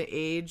yourself at an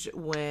age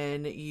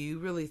when you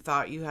really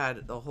thought you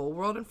had the whole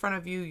world in front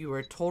of you. You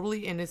were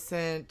totally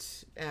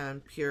innocent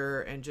and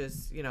pure and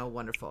just, you know,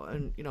 wonderful.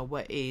 And, you know,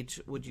 what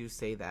age would you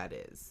say that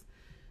is?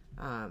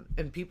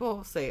 And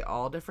people say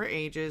all different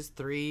ages,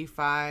 3,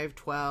 5,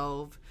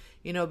 12,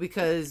 you know,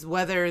 because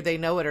whether they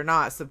know it or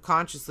not,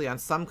 subconsciously on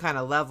some kind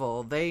of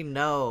level, they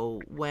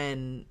know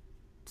when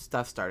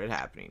stuff started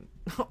happening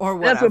or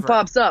whatever. That's what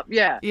pops up.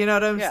 Yeah. You know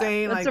what I'm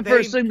saying? That's like the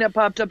first thing that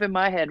popped up in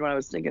my head when I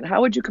was thinking,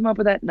 how would you come up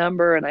with that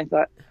number? And I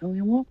thought, oh,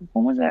 when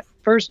was that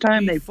first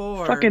time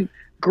Before. they fucking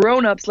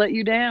grown-ups let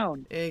you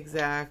down?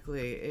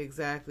 Exactly.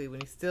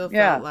 When you still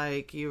felt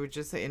like you were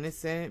just an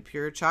innocent,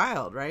 pure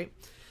child, right?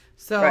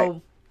 So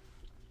Right.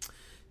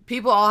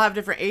 people all have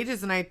different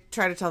ages, and I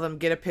try to tell them,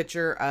 get a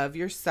picture of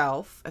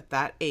yourself at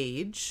that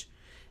age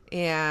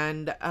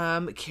and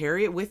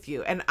carry it with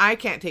you. And I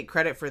can't take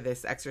credit for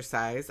this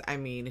exercise. I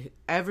mean,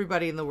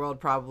 everybody in the world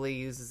probably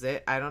uses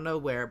it. I don't know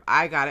where.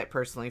 I got it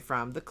personally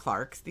from the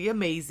Clarks, the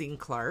amazing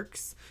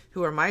Clarks,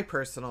 who are my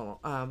personal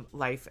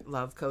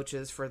love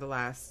coaches for the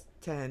last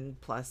 10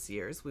 plus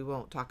years. We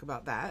won't talk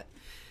about that.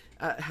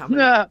 We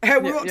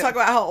won't talk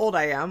about how old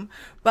I am,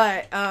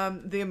 but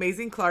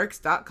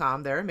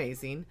theamazingclarks.com, they're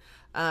amazing.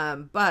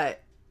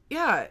 But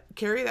yeah,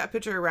 carry that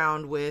picture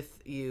around with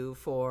you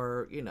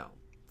for,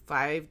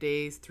 5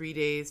 days, 3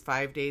 days,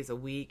 5 days a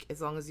week, as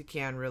long as you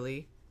can,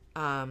 really.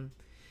 And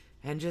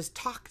just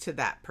talk to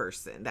that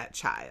person, that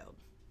child,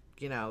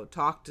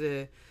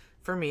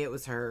 for me, it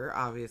was her,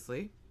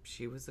 obviously.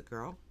 She was a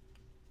girl,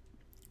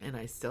 and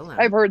I still am.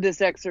 I've heard this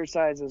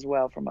exercise as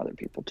well from other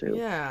people too.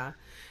 Yeah.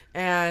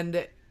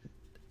 And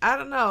I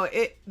don't know,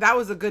 that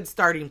was a good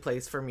starting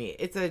place for me.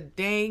 It's a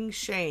dang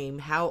shame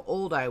how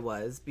old I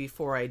was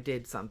before I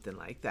did something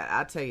like that.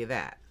 I'll tell you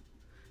that.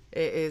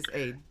 It is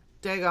a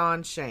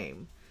daggone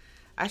shame.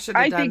 I should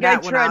have done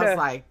that when I was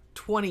like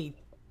 22.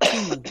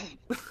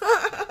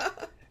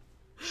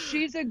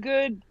 She's a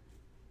good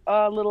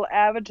little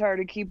avatar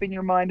to keep in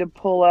your mind to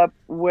pull up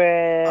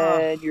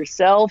when your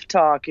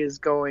self-talk is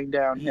going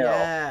downhill.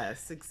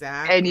 Yes,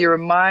 exactly. And you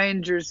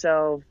remind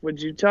yourself, would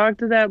you talk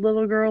to that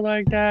little girl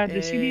like that?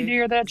 Does she need to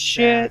hear that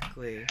shit?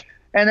 Exactly.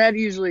 And that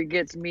usually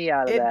gets me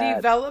out of that. It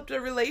developed a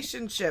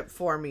relationship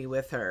for me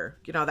with her.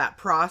 That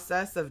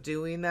process of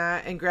doing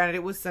that. And granted,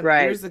 it was some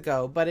years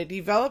ago, but it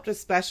developed a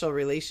special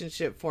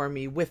relationship for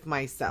me with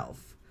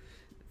myself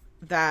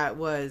that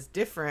was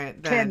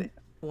different than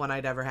one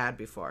I'd ever had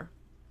before.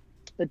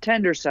 The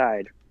tender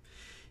side.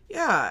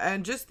 Yeah,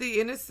 and just the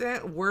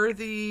innocent,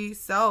 worthy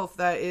self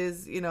that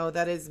is,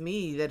 that is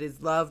me, that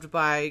is loved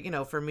by,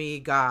 for me,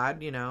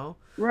 God,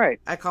 Right.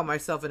 I call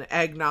myself an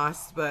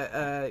agnost, but,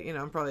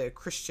 I'm probably a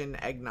Christian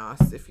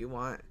agnost, if you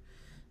want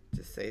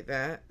to say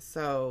that.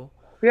 So,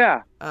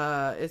 yeah.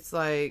 It's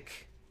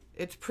like,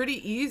 it's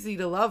pretty easy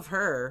to love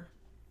her.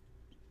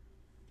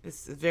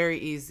 It's very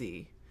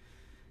easy.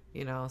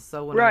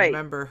 So when I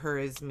remember her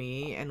as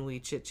me and we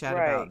chit chat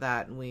about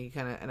that and we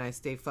and I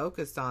stay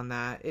focused on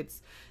that,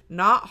 it's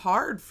not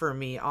hard for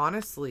me,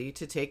 honestly,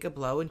 to take a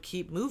blow and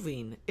keep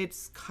moving.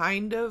 It's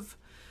kind of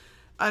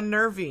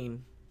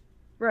unnerving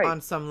on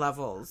some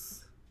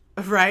levels,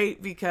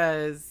 right?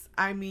 Because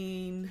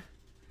I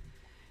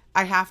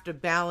have to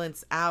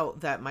balance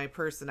out that my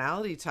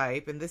personality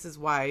type, and this is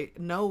why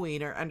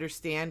knowing or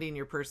understanding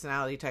your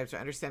personality types or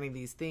understanding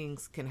these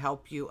things can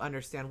help you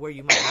understand where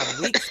you might have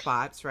weak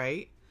spots,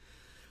 right?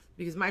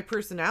 Because my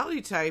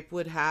personality type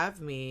would have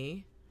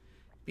me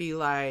be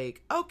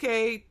like,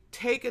 okay,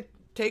 take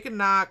a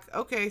knock.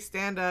 Okay,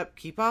 stand up.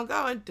 Keep on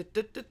going.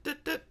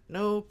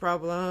 No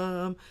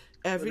problem.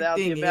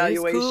 Everything is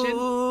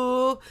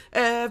cool.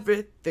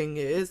 Everything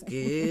is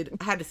good.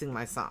 I had to sing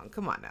my song.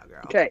 Come on now,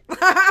 girl. Okay.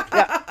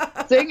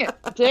 Yeah. Sing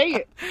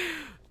it.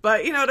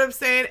 But you know what I'm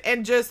saying?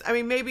 And just,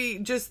 maybe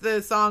just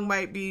the song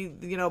might be,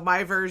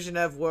 my version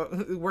of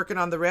working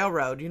on the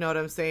railroad. You know what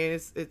I'm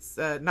saying? It's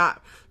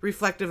not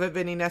reflective of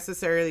any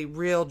necessarily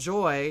real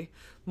joy,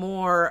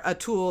 more a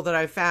tool that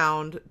I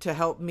found to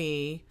help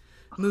me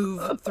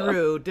move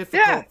through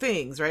difficult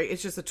things, right?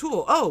 It's just a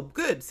tool. Oh,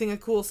 good. Sing a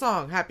cool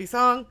song. Happy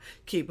song.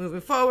 Keep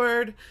moving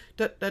forward.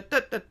 Da, da,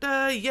 da, da,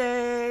 da,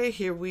 yay.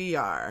 Here we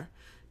are.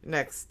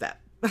 Next step.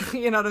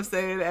 You know what I'm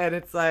saying? And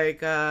it's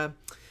like,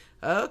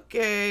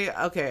 okay,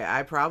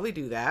 I probably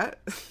do that.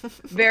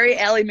 Very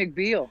Ally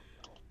McBeal.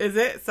 Is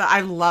it? So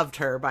I loved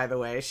her, by the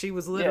way. She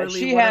was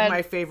literally one of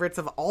my favorites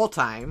of all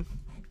time.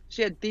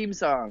 She had theme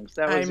songs.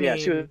 That I was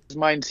she mean, was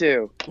mine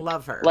too.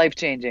 love her. Life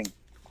changing.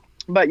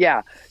 But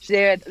yeah,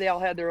 they all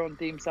had their own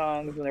theme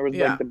songs, and there was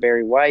Yeah. like the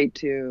Barry White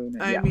tune.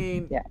 And I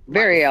mean, yeah,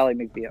 very Ally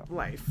McBeal.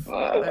 Life.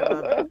 I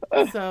love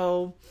it.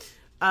 So,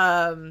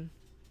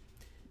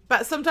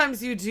 but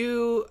sometimes you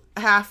do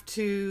have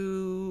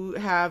to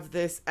have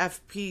this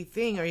FP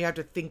thing, or you have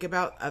to think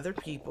about other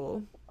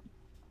people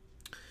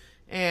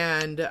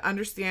and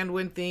understand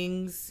when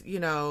things, you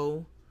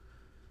know,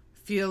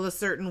 feel a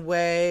certain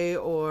way,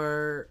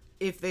 or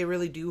if they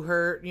really do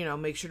hurt, you know,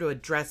 make sure to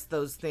address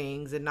those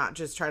things and not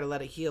just try to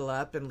let it heal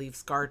up and leave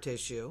scar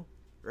tissue,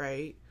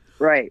 right?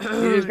 Right.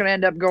 You're just going to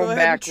end up going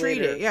back treat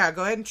later. it. Yeah,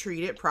 go ahead and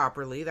treat it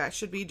properly. That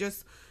should be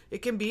just,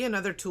 it can be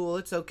another tool.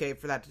 It's okay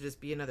for that to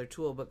just be another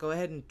tool, but go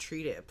ahead and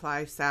treat it.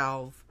 Apply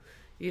salve,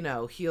 you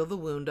know, heal the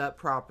wound up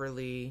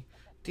properly,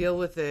 deal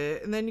with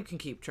it, and then you can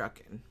keep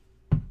trucking.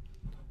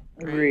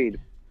 Right?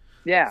 Agreed.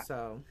 Yeah.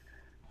 So.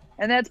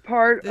 And that's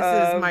part this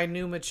of... is my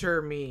new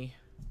mature me.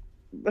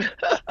 But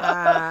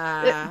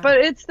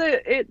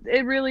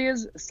it really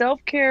is.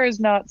 Self-care is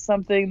not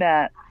something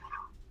that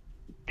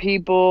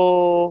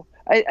people...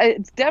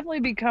 it's definitely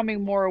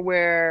becoming more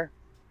aware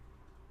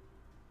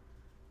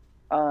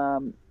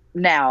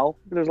now.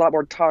 There's a lot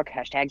more talk,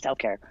 hashtag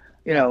self-care,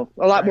 you know,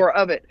 a lot more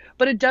of it.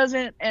 But it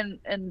doesn't,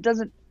 and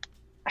doesn't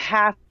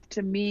have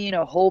to mean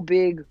a whole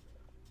big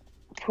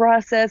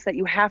process that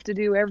you have to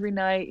do every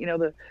night. You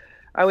know,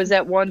 I was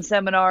at one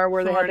seminar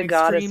where they had the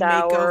goddess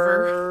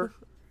hour.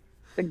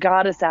 The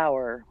goddess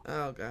hour.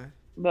 Oh, God.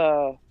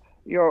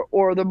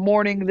 Or the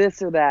morning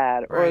this or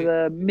that, or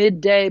the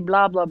midday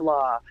blah, blah,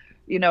 blah.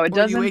 You know, it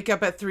doesn't... you wake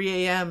up at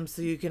 3 a.m.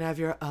 so you can have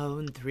your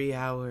own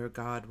 3-hour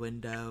God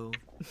window.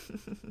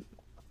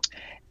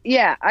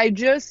 Yeah, I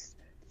just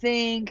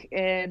think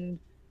in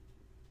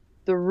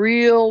the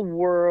real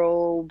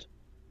world,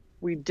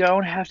 we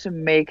don't have to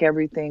make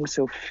everything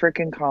so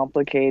freaking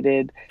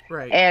complicated.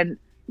 Right. And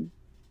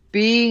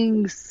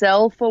being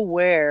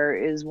self-aware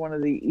is one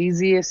of the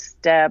easiest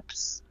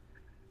steps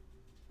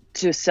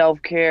to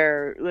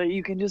self-care that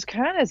you can just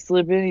kind of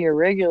slip into your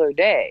regular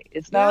day.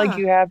 It's not like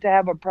you have to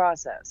have a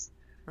process.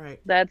 Right.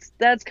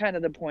 That's kind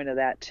of the point of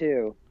that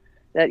too.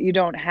 That you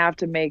don't have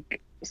to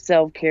make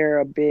self-care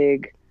a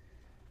big...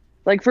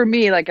 Like for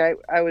me, like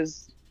I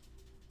was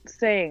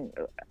saying,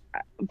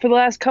 for the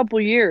last couple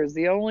of years,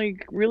 the only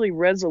really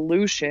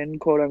resolution,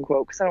 quote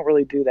unquote, because I don't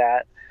really do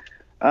that.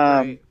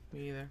 Right.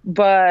 Me either.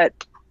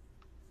 But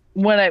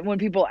when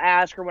people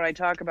ask or when I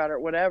talk about it or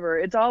whatever,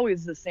 it's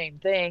always the same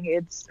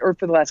thing. Or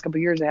for the last couple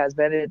of years it has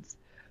been, it's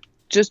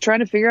just trying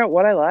to figure out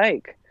what I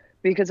like,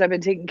 because I've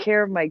been taking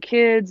care of my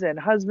kids and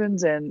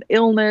husbands and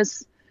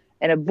illness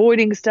and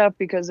avoiding stuff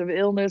because of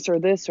illness or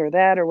this or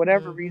that or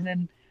whatever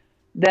reason,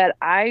 that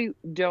I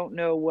don't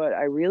know what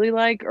I really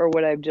like or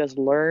what I've just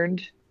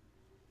learned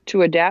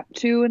to adapt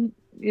to and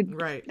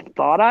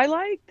thought I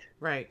liked.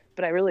 Right.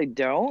 But I really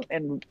don't.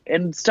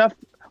 And stuff,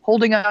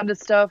 holding on to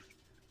stuff.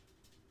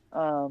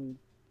 And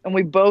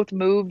we both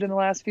moved in the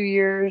last few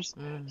years.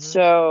 Mm-hmm.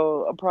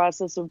 So a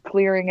process of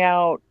clearing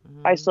out.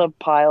 Mm-hmm. I still have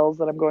piles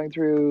that I'm going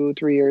through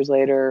 3 years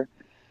later,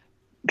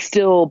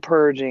 still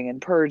purging.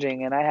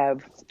 And I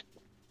have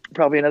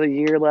probably another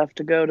year left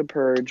to go to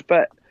purge,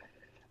 but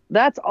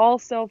that's all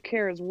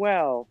self-care as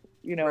well.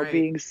 You know,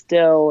 being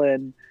still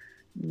and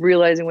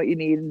realizing what you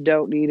need and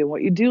don't need and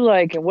what you do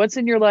like and what's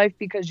in your life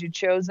because you've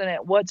chosen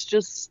it, what's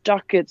just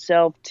stuck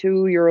itself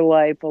to your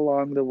life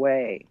along the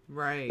way.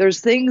 Right. There's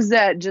things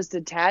that just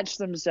attach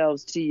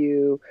themselves to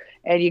you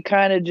and you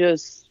kind of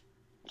just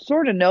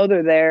sort of know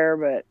they're there,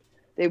 but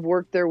they've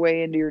worked their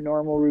way into your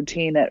normal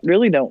routine that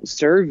really don't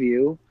serve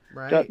you.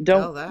 Right.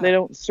 They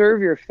don't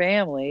serve your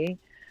family.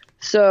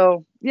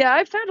 So yeah,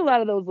 I found a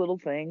lot of those little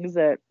things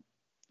that,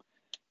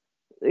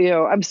 you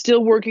know, I'm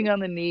still working on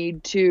the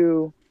need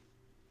to,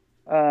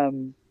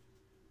 and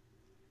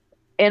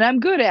I'm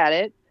good at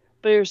it,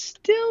 but there's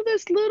still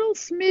this little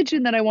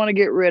smidgen that I want to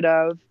get rid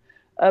of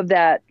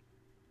that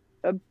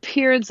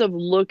appearance of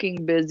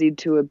looking busy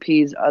to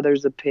appease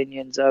others'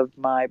 opinions of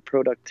my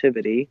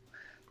productivity.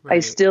 Right. I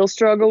still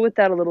struggle with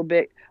that a little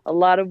bit. A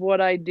lot of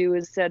what I do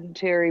is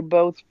sedentary,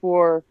 both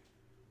for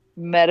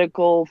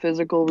medical,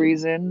 physical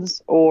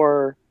reasons,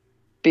 or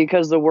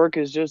because the work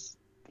is just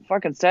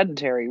fucking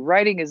sedentary.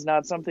 Writing is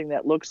not something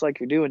that looks like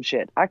you're doing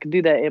shit. I can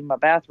do that in my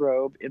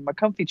bathrobe, in my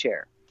comfy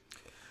chair.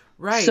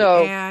 Right.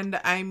 So, and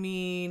I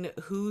mean,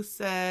 who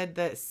said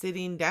that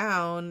sitting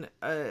down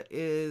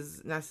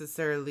is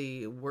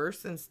necessarily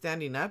worse than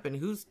standing up? And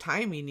who's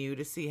timing you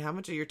to see how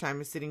much of your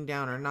time is sitting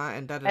down or not?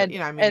 And, you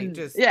know, I mean, and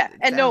just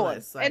and no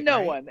one, like, and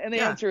no one. And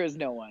the answer is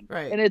no one.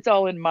 Right. And it's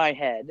all in my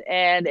head.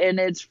 And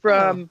it's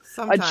from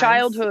a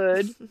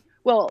childhood.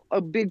 Well, a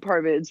big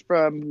part of it is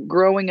from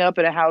growing up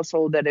in a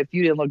household that if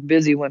you didn't look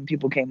busy when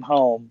people came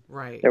home,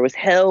 there was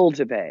hell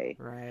to pay.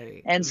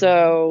 Right. And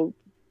so,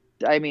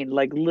 I mean,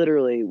 like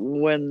literally,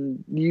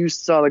 when you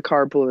saw the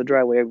car pull in the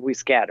driveway, we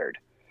scattered.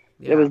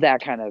 It was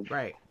that kind of.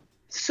 Right.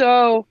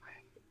 So,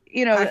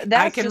 you know, I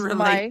that's can just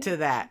relate to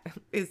that.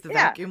 Is the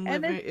yeah. vacuum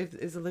And living? then,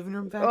 Is the living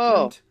room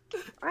oh,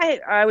 vacuumed?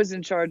 I was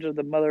in charge of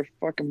the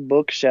motherfucking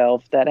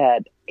bookshelf that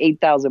had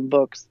 8,000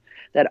 books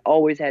that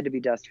always had to be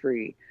dust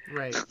free.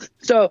 Right.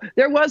 So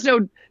there was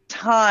no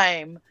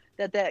time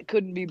that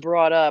couldn't be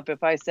brought up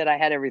if I said I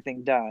had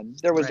everything done.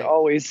 There was Right.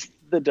 always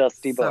the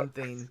dusty book.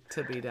 Something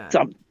to be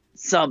done.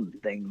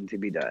 Something to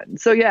be done.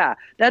 So yeah,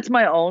 that's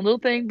my own little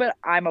thing, but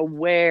I'm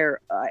aware,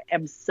 I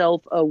am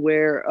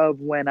self-aware of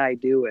when I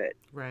do it.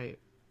 Right.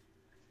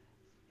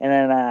 And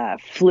then I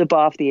flip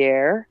off the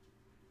air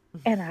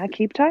and I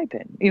keep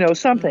typing, you know,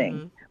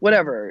 something,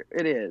 whatever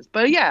it is.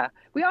 But yeah,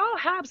 we all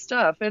have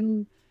stuff.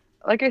 And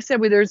like I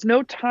said, there's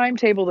no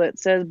timetable that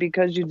says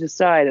because you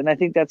decide. And I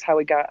think that's how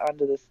we got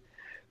onto this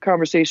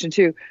conversation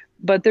too.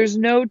 But there's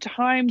no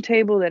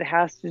timetable that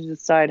has to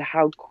decide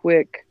how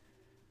quick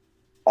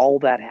all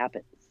that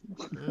happens.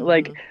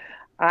 Like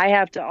I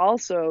have to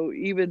also,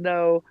 even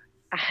though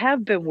I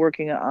have been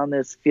working on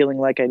this feeling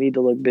like I need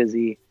to look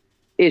busy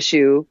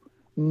issue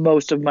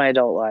most of my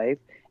adult life,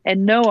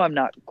 and no, I'm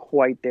not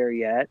quite there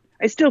yet.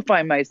 I still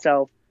find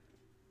myself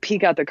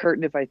peek out the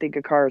curtain if I think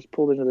a car is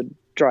pulled into the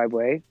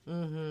driveway.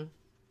 And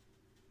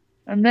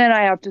then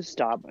I have to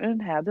stop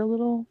and have the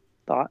little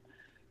thought.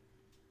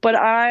 But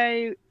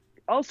I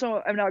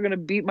also am not going to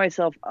beat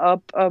myself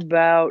up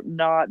about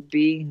not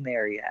being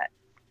there yet.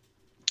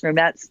 And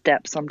that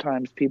step,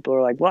 sometimes people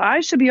are like, well, I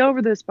should be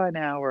over this by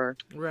now. Or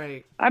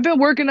Right. I've been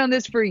working on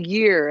this for a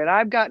year and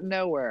I've gotten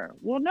nowhere.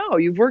 Well, no,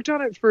 you've worked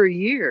on it for a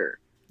year.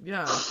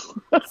 Yeah.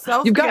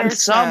 You've gotten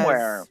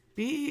somewhere.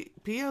 Be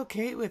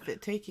okay with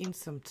it taking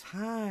some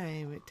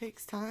time. It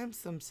takes time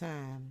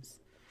sometimes.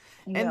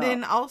 Yeah. And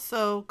then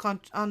also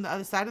on the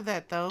other side of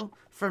that, though,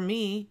 for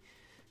me,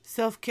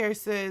 self-care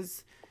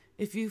says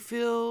if you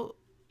feel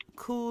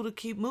cool to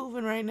keep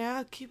moving right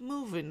now, keep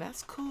moving.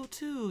 That's cool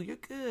too. You're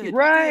good.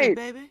 Right.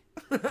 You're good,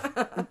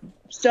 baby.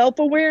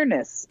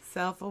 Self-awareness.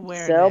 How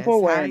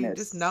you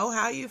just know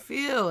how you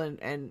feel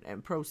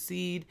and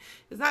proceed.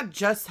 It's not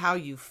just how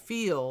you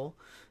feel,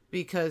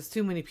 because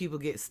too many people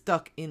get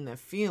stuck in the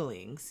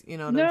feelings. You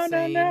know what I'm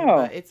saying? No.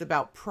 But it's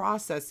about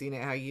processing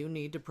it, how you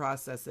need to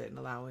process it and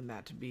allowing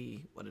that to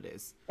be what it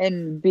is.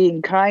 And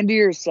being kind to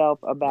yourself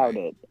about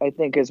it, I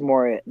think, is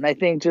more it. And I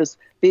think just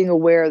being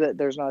aware that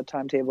there's not a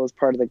timetable is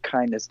part of the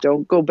kindness.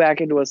 Don't go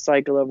back into a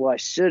cycle of, well,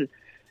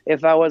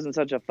 if I wasn't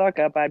such a fuck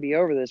up, I'd be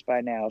over this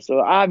by now.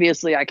 So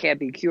obviously I can't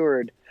be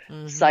cured.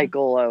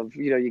 Cycle of,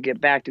 you know, you get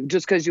back to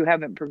just because you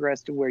haven't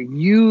progressed to where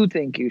you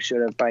think you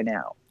should have by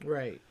now.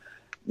 Right.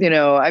 You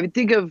know, I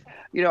think of,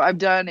 you know, I've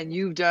done and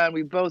you've done,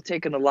 we've both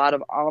taken a lot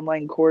of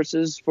online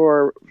courses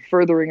for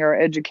furthering our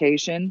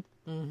education.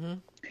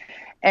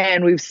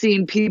 And we've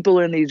seen people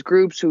in these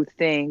groups who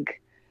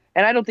think,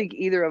 and I don't think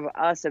either of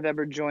us have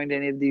ever joined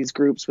any of these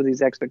groups with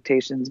these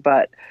expectations,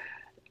 but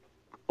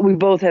we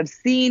both have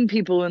seen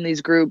people in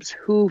these groups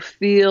who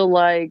feel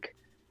like,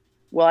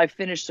 well, I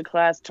finished the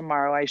class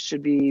tomorrow, I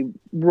should be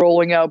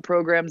rolling out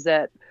programs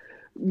that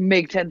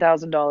make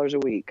 $10,000 a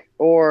week.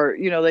 Or,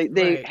 you know,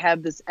 they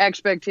have this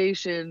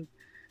expectation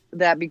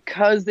that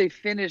because they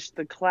finished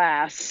the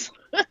class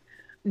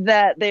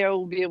that they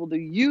will be able to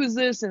use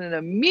this and then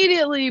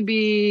immediately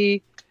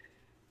be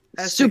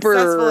as super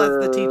successful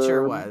as the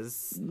teacher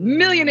was,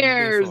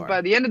 millionaires before.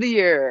 by the end of the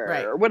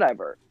year, or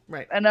whatever.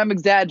 Right. And I'm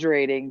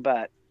exaggerating,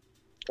 but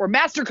or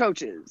master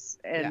coaches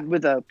and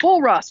with a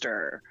full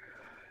roster.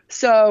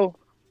 So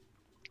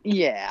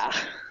yeah,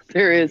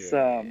 there is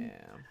some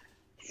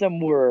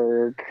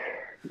work.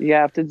 You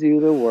have to do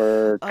the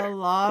work. A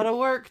lot of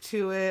work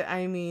to it.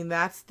 I mean,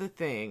 that's the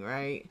thing,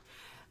 right?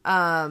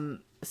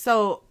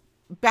 So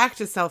back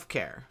to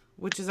self-care,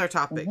 which is our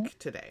topic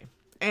today.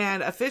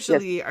 And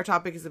officially, our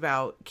topic is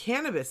about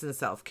cannabis and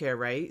self-care,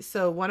 right?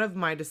 So one of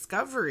my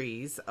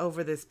discoveries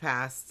over this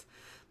past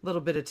little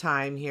bit of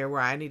time here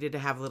where I needed to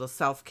have a little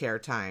self-care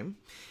time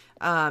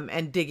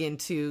and dig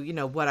into, you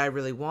know, what I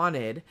really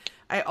wanted.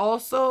 I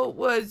also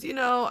was, you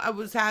know, I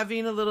was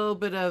having a little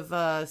bit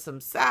of some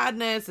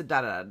sadness,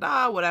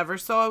 whatever.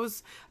 So I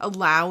was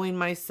allowing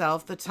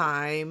myself the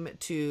time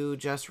to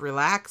just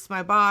relax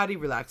my body,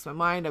 relax my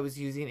mind. I was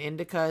using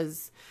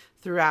indicas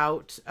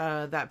throughout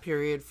that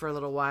period for a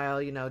little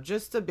while, you know,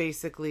 just to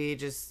basically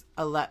just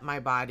let my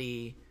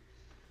body,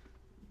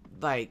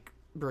 like,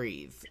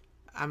 breathe.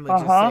 I'm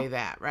going to just say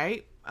that,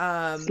 right?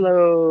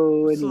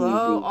 Slow and easy.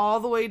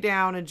 All the way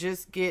down and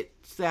just get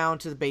down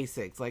to the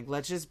basics. Like,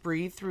 let's just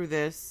breathe through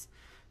this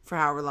for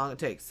however long it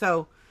takes.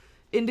 So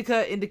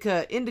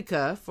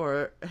indica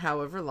for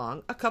however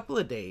long, a couple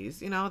of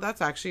days, you know,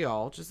 that's actually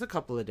all, just a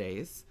couple of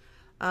days.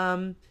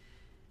 And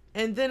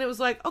then it was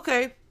like,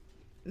 okay,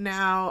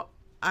 now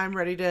I'm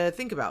ready to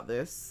think about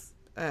this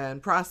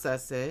and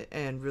process it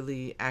and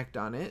really act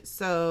on it.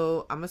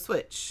 So I'm gonna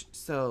switch.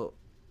 So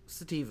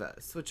sativa,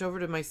 switch over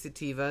to my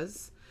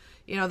sativas.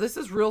 You know, this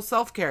is real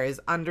self-care, is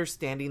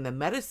understanding the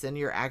medicine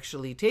you're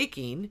actually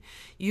taking,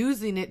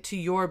 using it to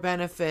your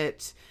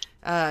benefit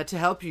to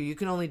help you. You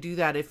can only do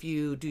that if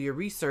you do your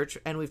research.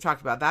 And we've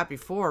talked about that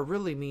before.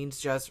 Really means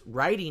just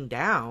writing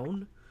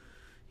down,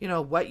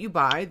 what you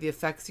buy, the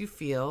effects you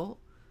feel,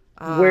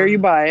 where you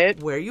buy it,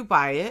 who you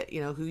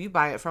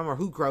buy it from, or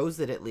who grows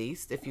it at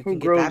least. If you who can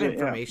get grows that it,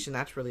 information,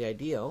 that's really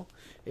ideal.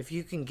 If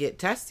you can get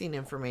testing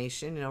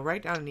information,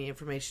 write down any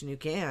information you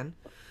can.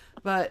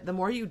 But the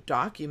more you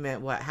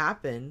document what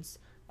happens,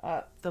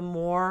 the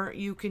more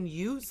you can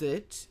use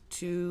it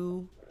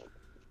to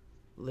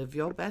live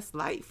your best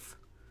life.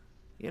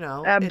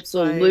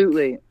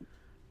 Absolutely. It's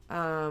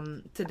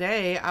like,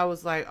 today I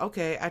was like,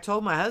 okay, I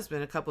told my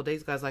husband a couple of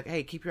days ago, I was like,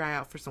 hey, keep your eye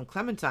out for some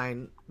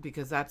clementine,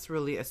 because that's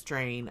really a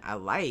strain I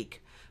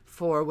like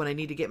for when I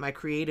need to get my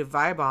creative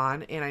vibe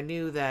on. And I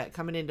knew that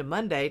coming into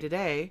Monday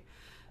today,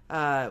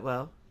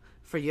 well,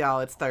 for y'all,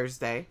 it's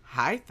Thursday.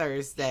 Hi,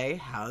 Thursday.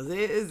 How's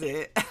it? Is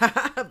it?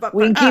 But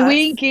winky, us,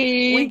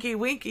 winky. Winky,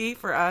 winky.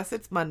 For us,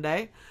 it's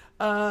Monday.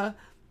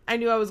 I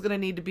knew I was going to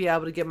need to be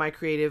able to get my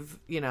creative,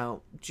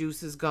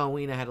 juices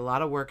going. I had a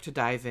lot of work to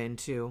dive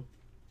into.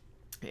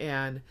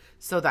 And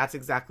so that's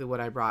exactly what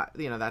I brought,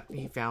 that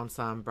he found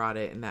some, brought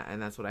it, and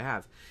that's what I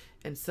have.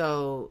 And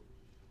so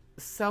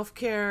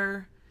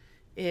self-care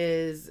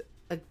is,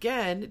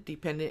 again,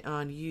 dependent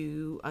on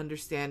you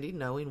understanding,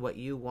 knowing what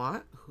you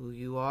want, who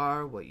you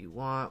are, what you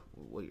want,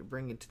 what you're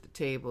bringing to the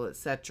table,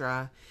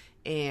 etc.,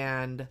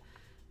 and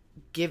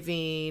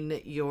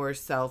giving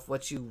yourself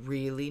what you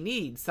really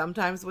need.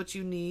 Sometimes what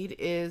you need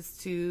is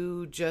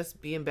to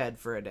just be in bed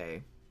for a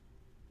day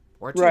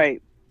or two.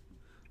 Right.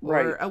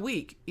 Or a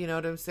week. You know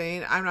what I'm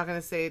saying? I'm not going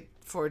to say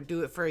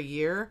do it for a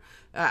year.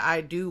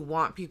 I do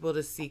want people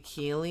to seek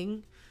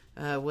healing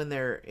when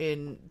they're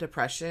in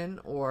depression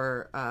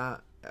or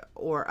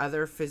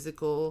other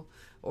physical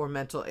or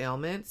mental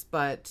ailments.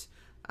 But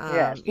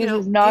this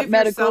is not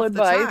medical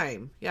advice.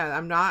 Yeah,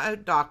 I'm not a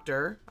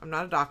doctor.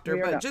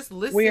 Just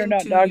listen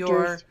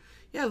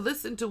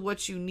listen to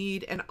what you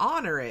need and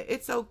honor it.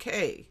 It's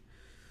okay.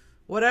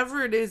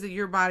 Whatever it is that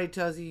your body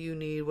tells you you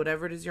need,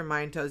 whatever it is your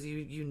mind tells you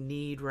you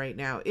need right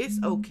now,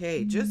 it's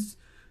okay. Just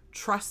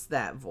trust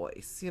that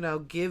voice.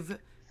 Give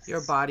your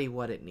body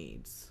what it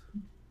needs.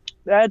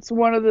 That's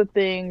one of the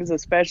things,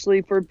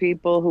 especially for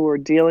people who are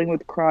dealing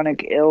with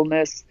chronic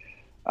illness.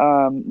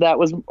 That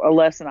was a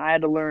lesson I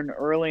had to learn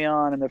early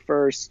on in the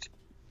first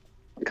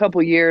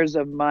couple years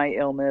of my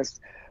illness.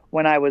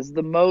 When I was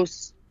the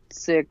most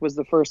sick was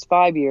the first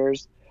 5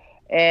 years.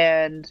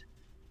 And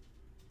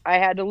I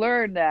had to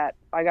learn that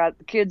I got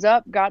the kids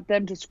up, got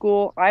them to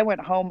school. I went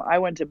home. I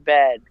went to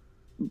bed,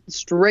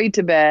 straight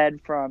to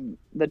bed from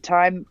the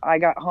time I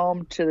got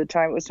home to the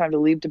time it was time to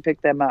leave to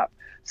pick them up,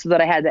 so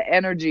that I had the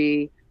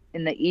energy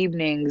in the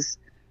evenings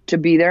to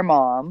be their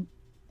mom.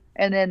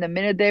 And then the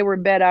minute they were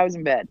in bed, I was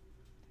in bed.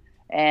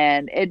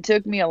 And it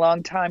took me a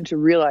long time to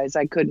realize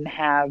I couldn't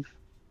have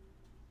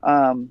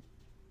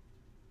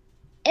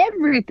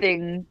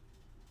everything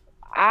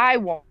I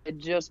wanted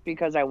just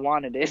because I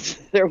wanted it.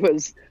 There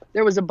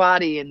was a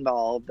body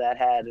involved that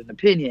had an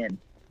opinion.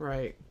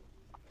 Right.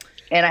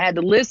 And I had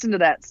to listen to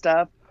that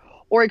stuff,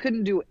 or I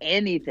couldn't do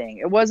anything.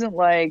 It wasn't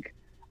like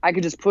I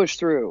could just push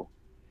through.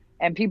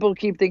 And people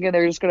keep thinking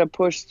they're just going to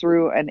push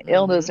through an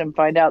illness and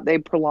find out they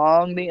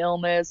prolong the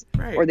illness,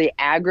 or they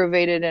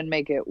aggravate it and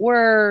make it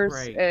worse.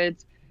 Right.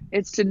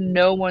 It's to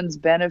no one's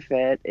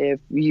benefit if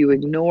you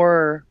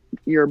ignore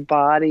your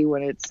body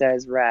when it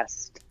says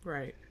rest.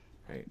 Right.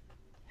 Right.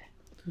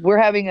 We're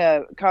having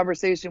a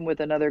conversation with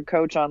another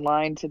coach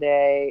online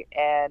today,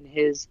 and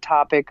his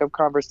topic of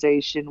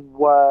conversation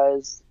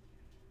was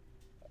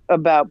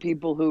about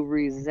people who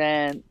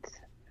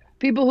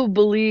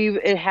believe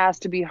it has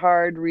to be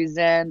hard,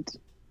 resent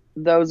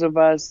those of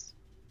us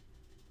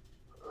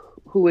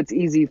who it's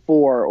easy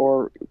for,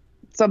 or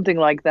something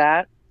like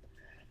that.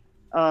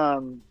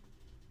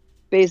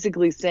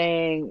 Basically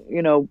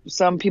saying,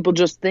 some people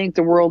just think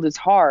the world is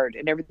hard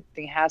and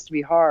everything has to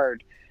be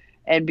hard.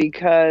 And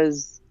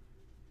because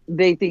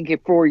they think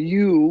it for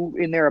you,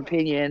 in their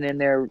opinion, in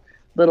their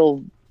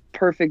little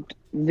perfect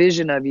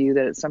vision of you,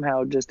 that it's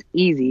somehow just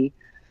easy.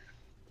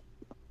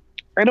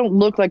 I don't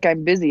look like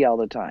I'm busy all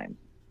the time.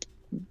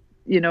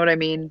 You know what I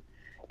mean?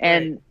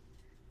 And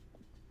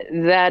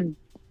that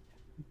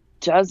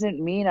doesn't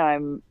mean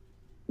I'm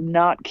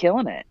not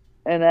killing it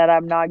and that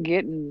I'm not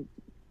getting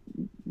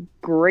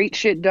great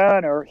shit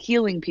done or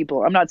healing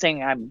people. I'm not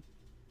saying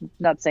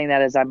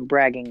that as I'm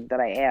bragging that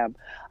I am.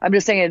 I'm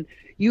just saying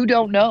you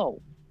don't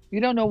know. You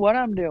don't know what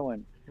I'm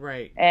doing.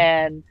 Right.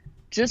 And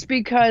just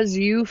because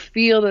you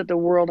feel that the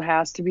world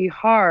has to be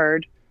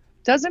hard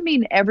doesn't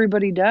mean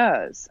everybody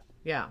does.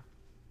 Yeah.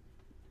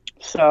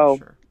 So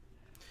sure.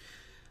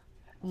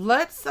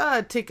 Let's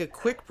take a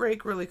quick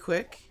break really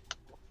quick.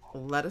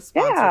 Let a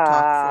sponsor talk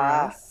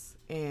for us.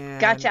 And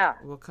gotcha.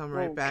 We'll come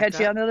right back. Catch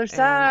you on the other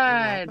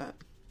side.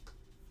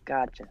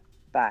 Gotcha.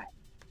 Bye.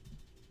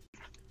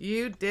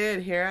 You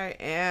did. Here I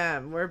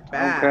am. We're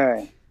back.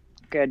 Okay.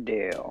 Good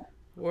deal.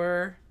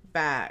 We're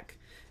back.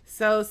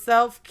 So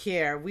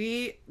self-care.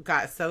 We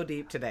got so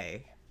deep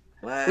today.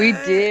 What? We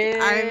did.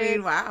 I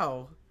mean,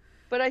 wow.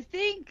 But I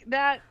think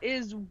that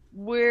is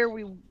where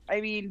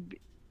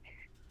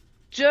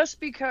just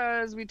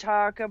because we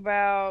talk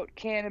about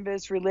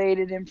cannabis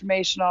related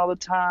information all the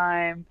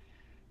time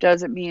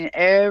Doesn't mean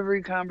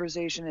every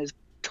conversation is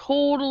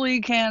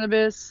totally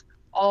cannabis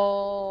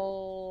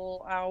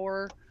all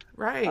hour.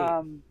 Right.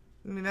 I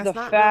mean, that's The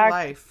not real fact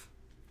life.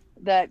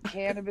 that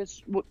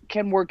cannabis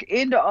can work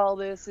into all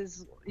this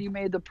is, you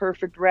made the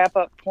perfect wrap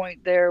up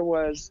point there,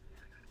 was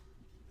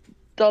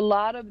a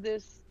lot of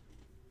this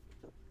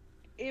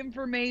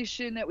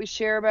information that we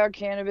share about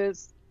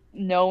cannabis,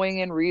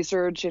 knowing and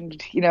research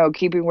and,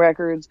 keeping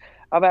records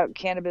about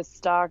cannabis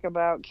stock,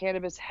 about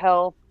cannabis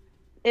health,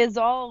 is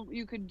all,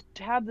 you could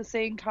have the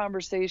same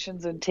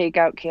conversations and take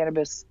out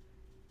cannabis.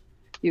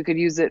 You could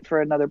use it for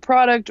another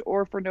product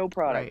or for no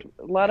product.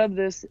 Right. A lot of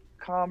this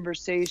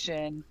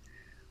conversation,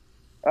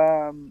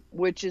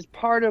 which is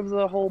part of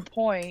the whole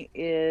point,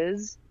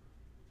 is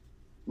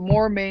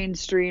more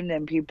mainstream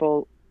than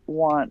people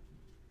want,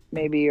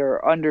 maybe,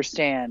 or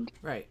understand.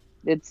 Right.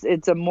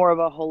 It's a more of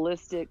a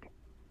holistic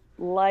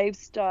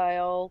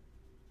lifestyle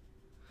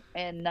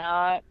and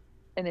not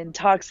an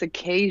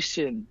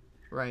intoxication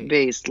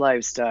based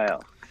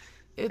lifestyle.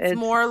 It's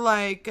more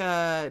like,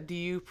 do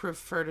you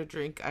prefer to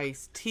drink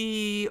iced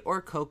tea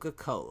or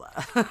Coca-Cola?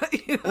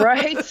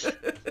 Right?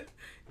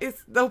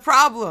 It's no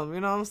problem. You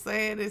know what I'm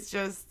saying? It's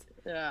just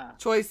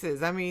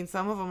choices. I mean,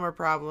 some of them are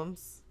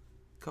problems.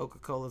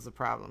 Coca-Cola's a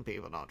problem.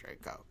 People don't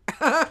drink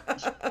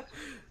Coke.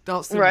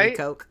 Don't sue me,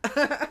 Coke.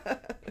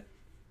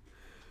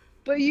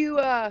 But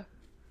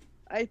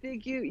I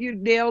think you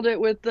nailed it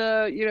with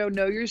the,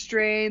 know your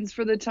strains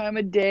for the time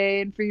of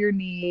day and for your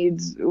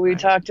needs. We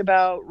talked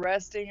about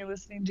resting and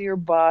listening to your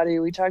body.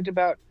 We talked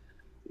about,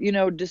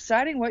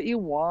 deciding what you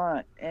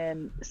want.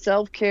 And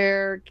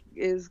self-care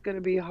is going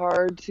to be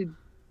hard to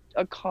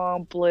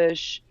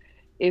accomplish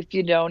if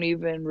you don't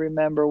even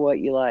remember what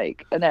you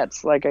like. And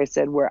that's, like I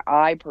said, where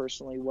I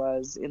personally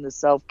was in the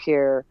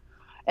self-care.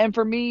 And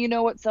for me,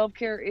 what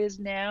self-care is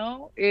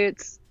now?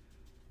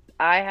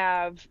 I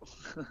have...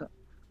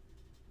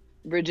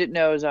 Bridget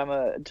knows I'm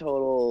a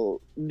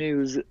total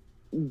news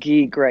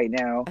geek right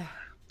now.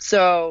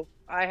 So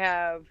I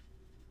have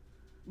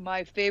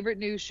my favorite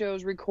news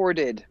shows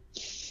recorded.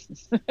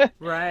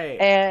 Right.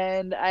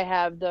 And I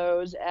have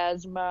those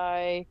as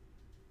my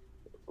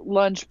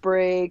lunch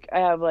break. I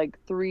have like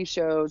 3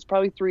 shows,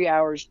 probably 3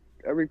 hours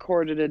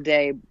recorded a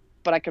day,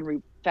 but I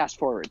can fast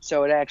forward.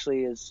 So it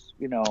actually is,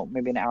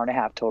 maybe an hour and a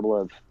half total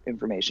of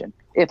information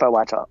if I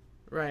watch all.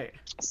 Right.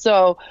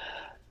 So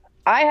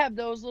I have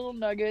those little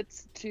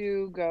nuggets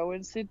to go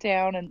and sit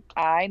down, and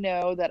I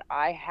know that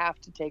I have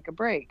to take a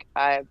break.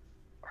 I've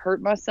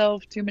hurt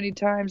myself too many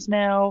times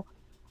now,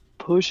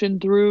 pushing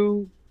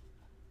through,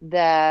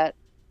 that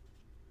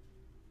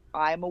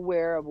I'm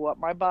aware of what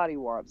my body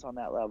wants on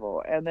that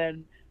level. And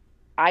then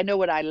I know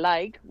what I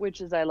like, which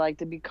is I like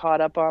to be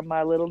caught up on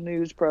my little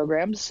news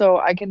programs. So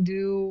I can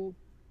do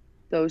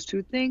those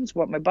 2 things,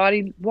 what my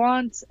body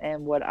wants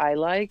and what I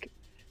like,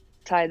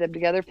 tie them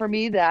together. For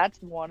me, that's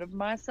one of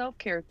my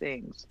self-care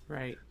things.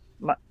 Right.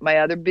 My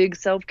other big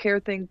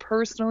self-care thing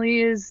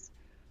personally is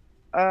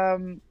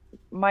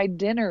my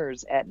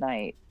dinners at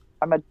night.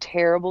 I'm a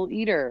terrible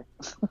eater.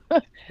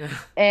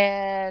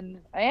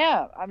 And I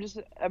am. I'm just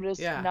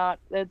not,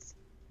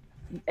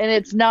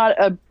 it's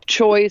not a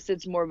choice,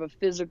 it's more of a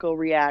physical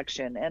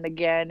reaction. And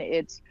again,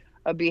 it's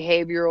a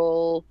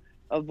behavioral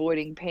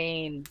avoiding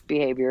pain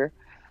behavior.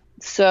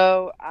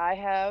 So I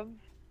have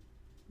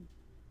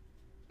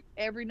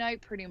every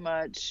night pretty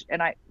much,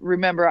 and I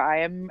remember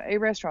I am a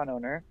restaurant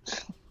owner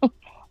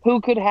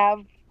who could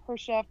have her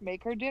chef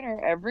make her dinner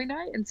every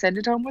night and send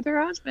it home with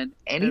her husband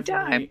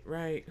anytime.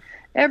 Right.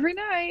 Every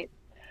night.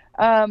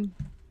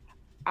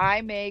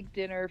 I make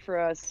dinner for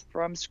us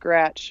from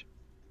scratch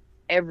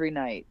every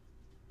night.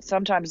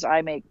 Sometimes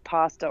I make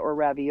pasta or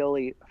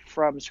ravioli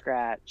from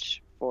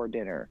scratch for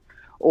dinner,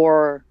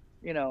 or,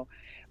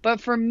 but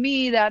for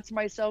me, that's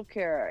my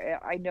self-care.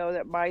 I know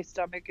that my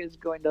stomach is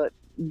going to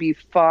be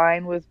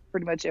fine with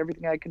pretty much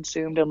everything I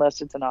consumed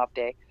unless it's an off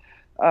day.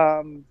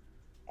 And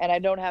I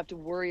don't have to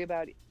worry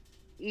about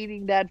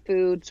eating that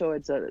food. So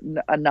it's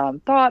a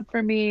non-thought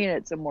for me, and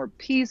it's a more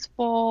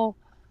peaceful.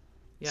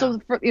 Yeah. So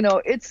for,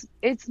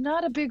 it's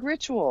not a big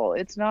ritual.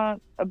 It's not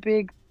a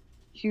big,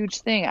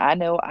 huge thing. I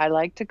know I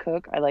like to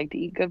cook. I like to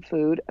eat good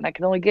food, and I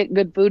can only get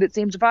good food, it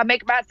seems, if I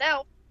make it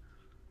myself.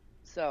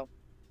 So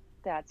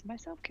that's my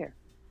self-care.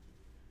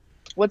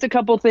 What's a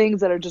couple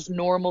things that are just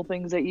normal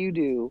things that you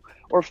do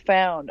or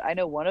found? I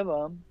know one of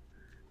them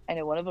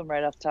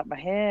right off the top of my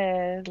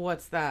head.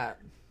 What's that?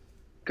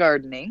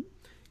 Gardening.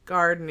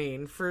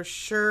 Gardening, for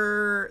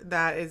sure.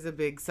 That is a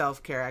big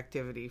self-care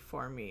activity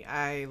for me.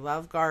 I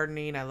love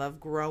gardening. I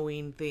love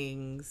growing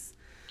things.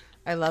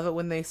 I love it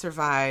when they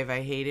survive.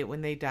 I hate it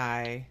when they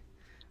die.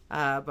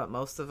 But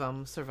most of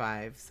them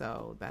survive,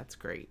 so that's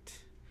great.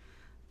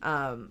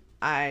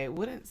 I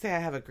wouldn't say I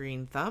have a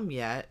green thumb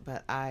yet,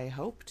 but I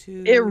hope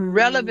to.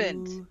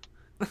 Irrelevant in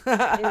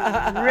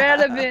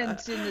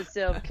the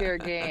self-care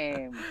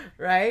game.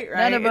 Right?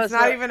 None of it's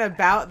not even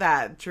about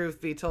that,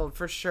 truth be told,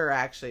 for sure,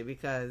 actually,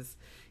 because,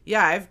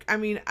 yeah,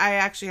 I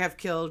actually have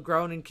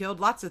grown and killed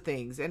lots of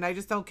things, and I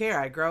just don't care.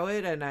 I grow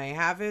it, and I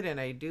have it,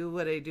 and I do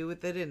what I do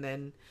with it, and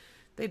then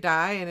they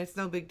die, and it's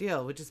no big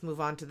deal. We just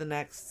move on to the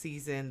next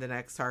season, the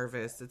next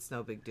harvest. It's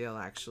no big deal,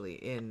 actually,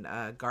 in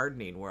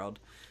gardening world.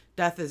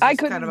 Death is just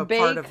kind of a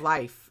part of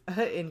life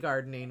in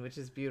gardening, which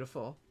is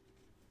beautiful.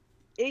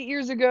 8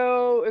 years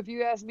ago, if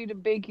you asked me to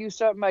bake you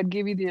something, I'd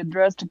give you the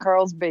address to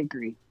Carl's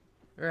Bakery.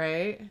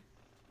 Right.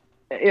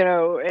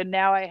 And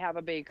now I have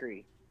a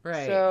bakery.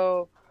 Right.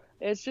 So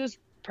it's just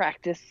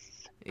practice.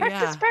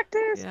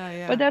 Practice.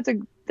 Yeah. But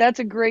that's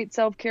a great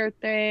self-care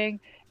thing.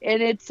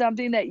 And it's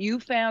something that you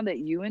found that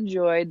you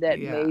enjoyed, that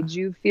made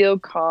you feel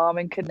calm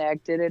and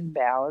connected and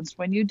balanced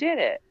when you did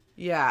it.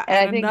 Yeah.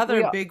 And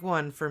another big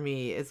one for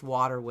me is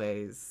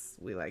waterways,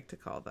 we like to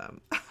call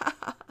them.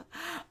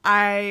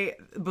 I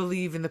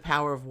believe in the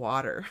power of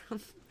water.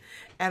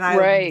 And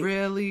I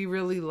really,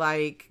 really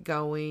like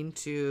going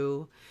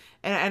to,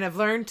 and I've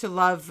learned to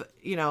love,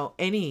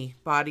 any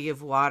body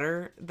of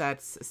water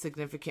that's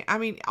significant. I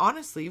mean,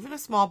 honestly, even a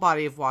small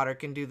body of water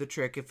can do the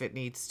trick if it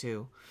needs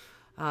to.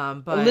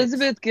 But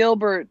Elizabeth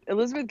Gilbert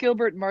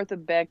and Martha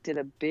Beck did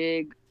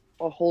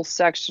a whole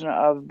section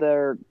of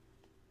their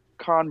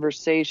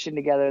conversation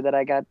together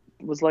that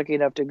was lucky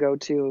enough to go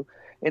to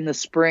in the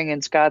spring in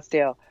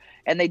Scottsdale.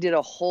 And they did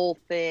a whole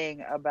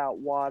thing about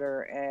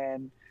water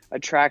and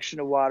attraction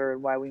to water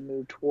and why we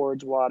move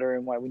towards water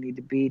and why we need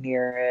to be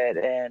near it.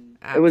 And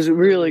Absolutely. It was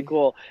really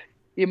cool.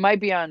 It might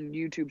be on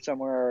YouTube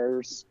somewhere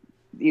or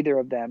either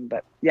of them,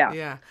 but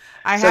yeah.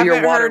 I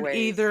haven't heard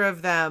either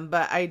of them,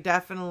 but I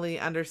definitely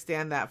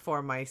understand that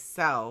for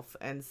myself.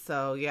 And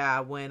so,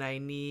 when I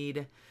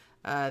need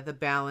the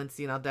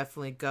balancing, I'll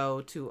definitely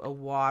go to a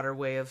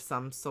waterway of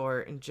some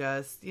sort and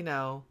just,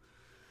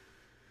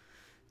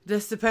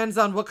 this depends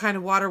on what kind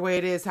of waterway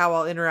it is, how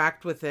I'll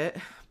interact with it.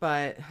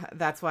 But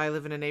that's why I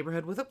live in a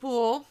neighborhood with a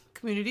pool,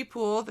 community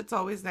pool, that's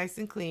always nice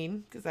and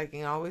clean, because I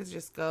can always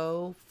just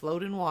go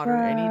float in water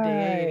any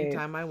day,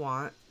 anytime I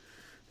want.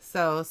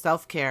 So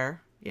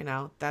self-care,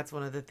 that's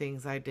one of the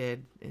things I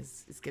did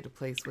is get a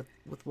place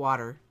with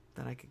water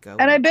that I could go.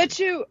 And I bet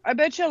you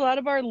a lot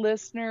of our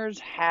listeners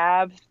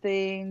have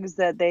things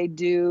that they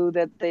do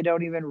that they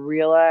don't even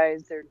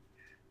realize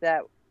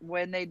that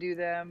when they do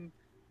them,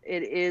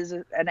 it is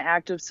an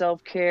act of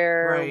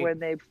self-care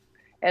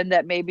and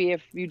that maybe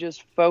if you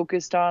just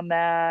focused on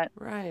that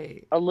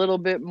a little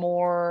bit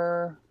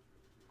more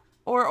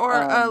or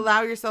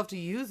allow yourself to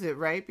use it,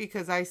 right?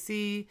 Because I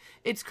see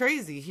it's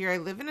crazy here. I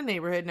live in a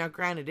neighborhood now,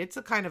 granted it's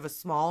a kind of a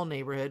small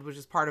neighborhood, which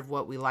is part of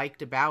what we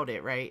liked about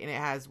it, right? And it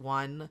has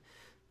one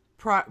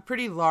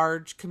pretty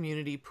large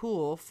community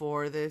pool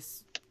for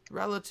this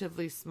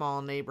relatively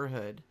small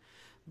neighborhood.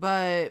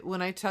 But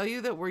when I tell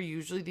you that we're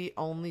usually the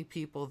only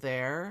people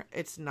there,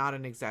 it's not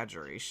an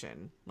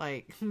exaggeration.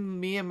 Like,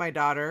 me and my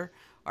daughter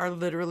are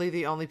literally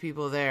the only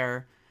people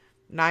there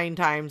 9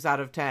 times out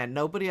of 10.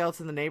 Nobody else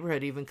in the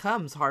neighborhood even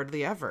comes,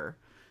 hardly ever.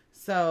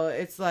 So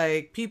it's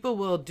like people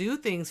will do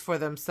things for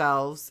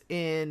themselves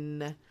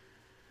in,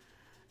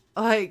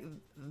 like,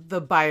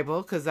 the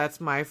Bible, because that's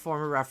my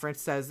form of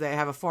reference, says they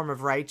have a form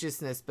of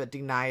righteousness but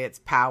deny its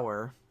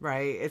power,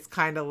 right? It's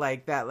kind of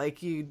like that.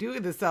 Like, you do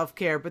the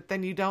self-care, but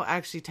then you don't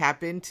actually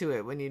tap into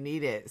it when you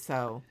need it.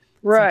 So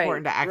it's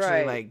important to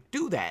actually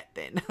do that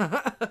then.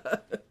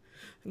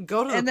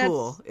 Go to the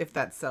pool if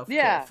that's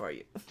self-care for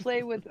you.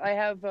 Play with,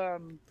 I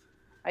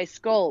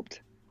sculpt,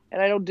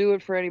 and I don't do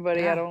it for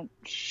anybody. I don't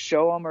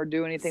show them or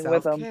do anything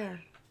with them.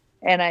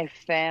 And I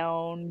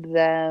found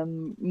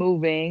them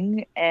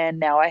moving, and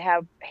now I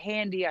have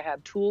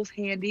tools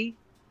handy.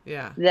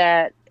 Yeah.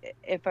 That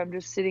if I'm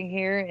just sitting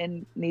here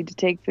and need to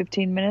take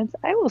 15 minutes,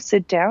 I will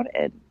sit down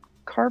and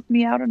carve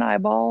me out an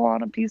eyeball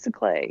on a piece of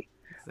clay.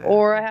 Exactly.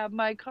 Or I have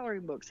my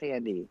coloring books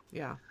handy.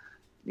 Yeah.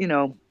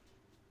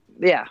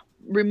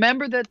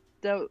 Remember that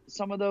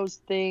some of those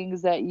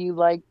things that you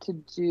like to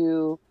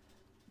do,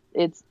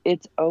 it's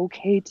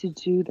okay to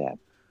do them.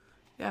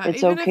 Yeah,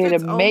 it's okay to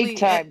make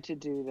time to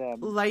do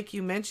them. Like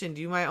you mentioned,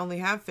 you might only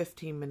have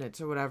 15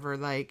 minutes or whatever.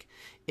 Like,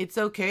 it's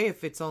okay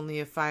if it's only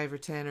a 5 or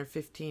 10 or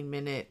 15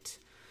 minute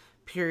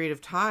period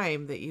of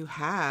time that you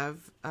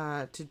have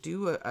to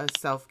do a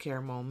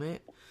self-care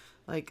moment.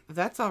 Like,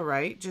 that's all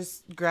right.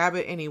 Just grab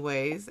it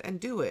anyways and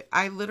do it.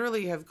 I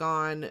literally have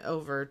gone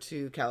over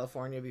to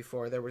California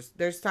before.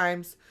 There's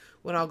times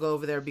when I'll go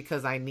over there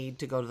because I need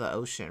to go to the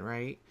ocean,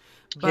 right?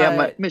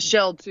 But,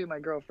 Michelle too, my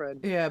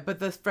girlfriend. Yeah, but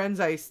the friends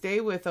I stay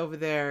with over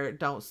there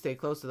don't stay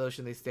close to the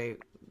ocean. They stay,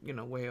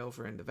 way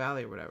over in the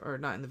valley or whatever, or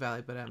not in the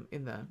valley, but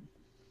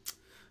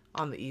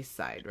on the east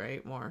side,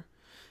 right? More.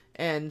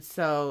 And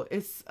so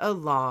it's a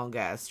long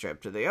ass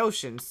trip to the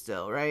ocean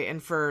still, right?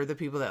 And for the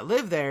people that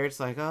live there,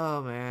 it's like,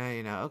 oh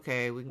man,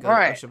 okay, we can go to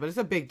the ocean, but it's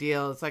a big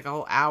deal. It's like a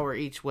whole hour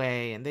each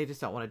way, and they just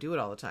don't want to do it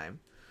all the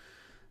time.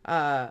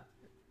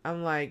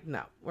 I'm like,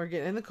 no, we're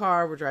getting in the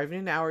car. We're driving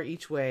an hour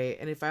each way.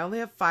 And if I only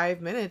have 5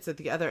 minutes at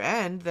the other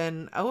end,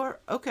 then,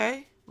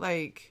 okay.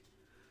 Like,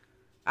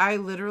 I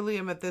literally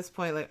am at this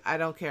point, like, I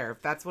don't care.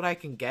 If that's what I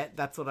can get,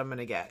 that's what I'm going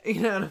to get.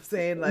 You know what I'm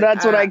saying? Like,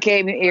 that's what I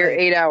came here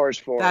 8 hours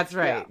for. That's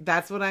right. Yeah.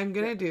 That's what I'm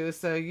going to do.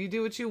 So you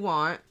do what you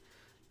want,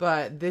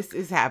 but this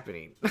is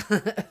happening.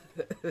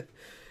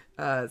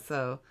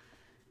 So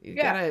You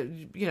Yeah.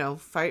 gotta,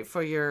 fight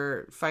for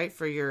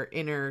your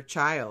inner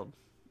child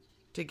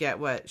to get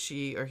what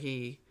she or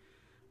he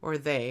or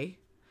they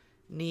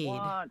need.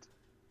 Want.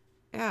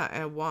 Yeah,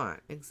 and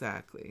want.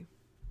 Exactly.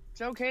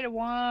 It's okay to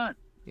want.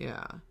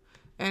 Yeah.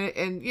 And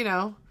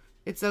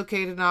it's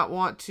okay to not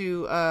want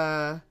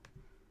to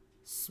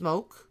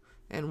smoke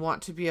and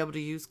want to be able to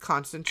use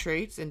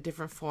concentrates in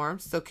different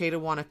forms. It's okay to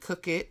want to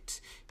cook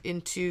it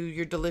into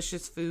your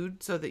delicious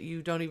food so that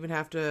you don't even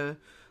have to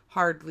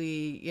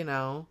hardly,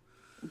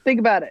 think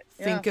about it.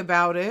 think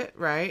about it,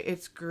 right?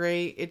 It's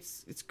great.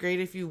 It's great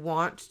if you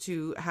want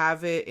to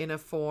have it in a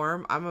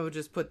form. I'm gonna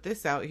just put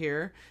this out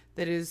here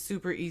that is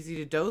super easy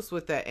to dose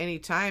with at any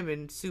time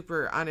and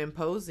super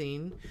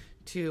unimposing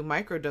to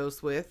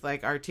microdose with,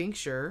 like our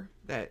tincture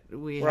that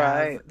we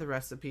have the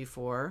recipe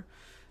for.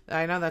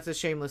 I know that's a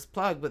shameless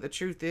plug, but the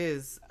truth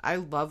is I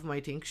love my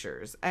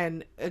tinctures.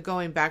 And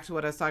going back to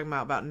what I was talking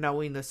about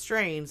knowing the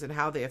strains and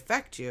how they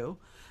affect you,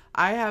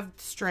 I have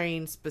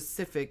strain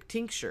specific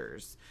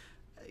tinctures,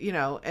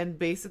 and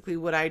basically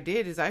what I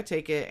did is I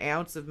take an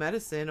ounce of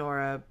medicine or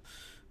a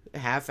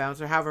half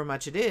ounce or however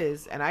much it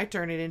is, and I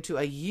turn it into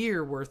a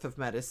year worth of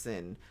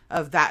medicine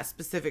of that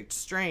specific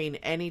strain.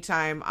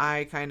 Anytime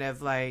I kind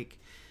of like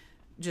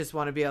just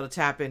want to be able to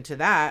tap into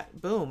that,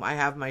 boom, I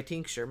have my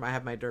tincture. I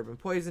have my Durban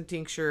poison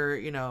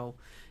tincture,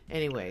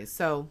 anyways.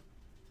 So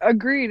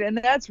agreed. And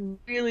that's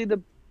really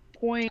the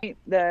point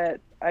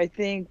that I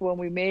think when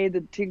we made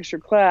the tincture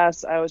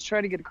class, I was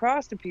trying to get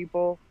across to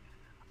people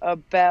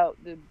about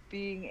the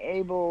being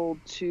able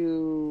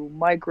to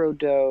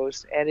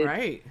microdose, and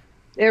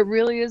it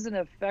really is an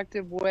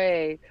effective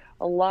way.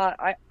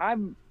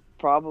 I'm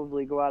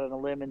probably go out on a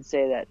limb and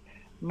say that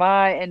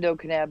my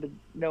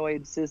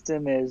endocannabinoid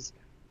system is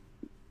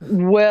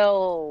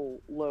well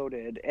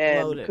loaded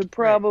and could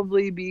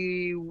probably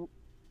be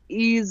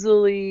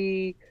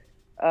easily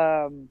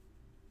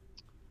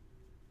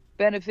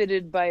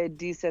benefited by a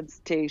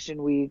desensitization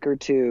week or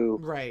two,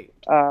 right?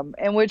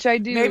 And which I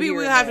do. Maybe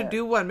we'll have to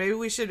do one. Maybe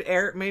we should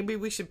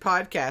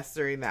podcast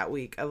during that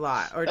week a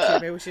lot, or two.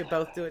 Maybe we should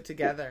both do it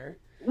together.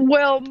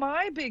 Well,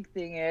 my big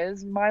thing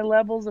is my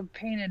levels of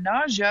pain and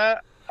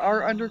nausea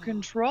are under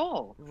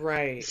control.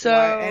 Right. So,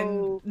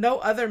 and no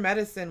other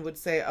medicine would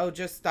say, "Oh,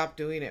 just stop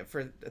doing it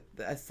for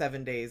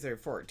 7 days or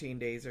 14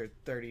 days or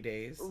 30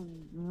 days."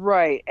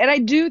 Right. And I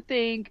do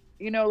think,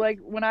 like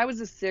when I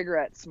was a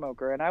cigarette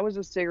smoker, and I was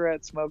a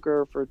cigarette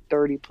smoker for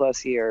 30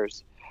 plus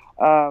years,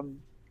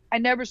 I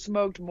never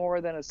smoked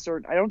more than I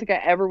don't think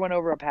I ever went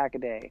over a pack a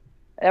day.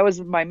 That was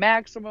my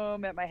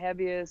maximum at my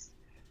heaviest,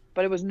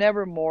 but it was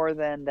never more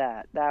than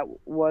that. That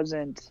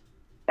wasn't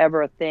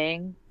ever a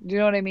thing. Do you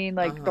know what I mean?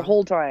 Like the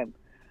whole time.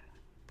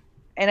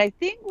 And I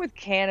think with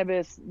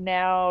cannabis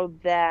now,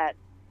 that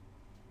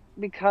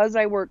because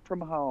I work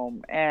from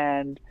home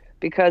and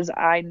because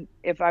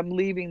if I'm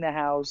leaving the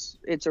house,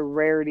 it's a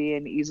rarity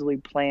and easily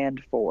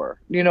planned for.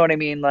 You know what I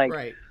mean? Like,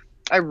 right.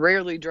 I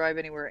rarely drive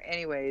anywhere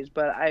anyways,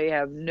 but I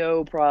have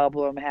no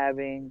problem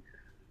having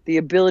the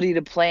ability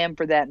to plan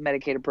for that and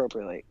medicate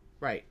appropriately.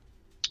 Right.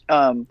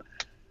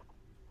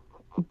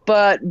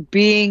 But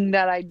being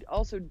that I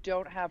also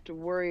don't have to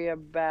worry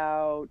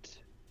about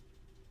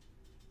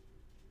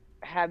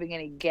having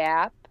any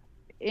gap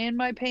in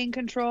my pain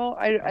control,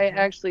 I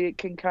actually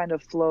can kind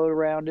of float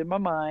around in my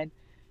mind,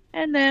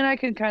 and then I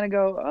can kind of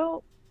go,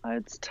 oh,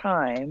 it's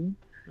time.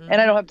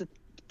 And I don't have to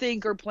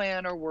think or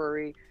plan or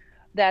worry.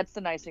 That's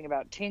the nice thing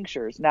about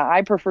tinctures. Now,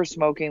 I prefer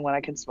smoking when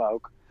I can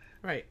smoke.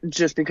 Right.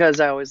 Just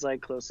because I always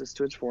like closest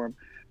to its form.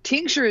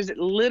 Tincture is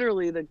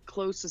literally the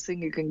closest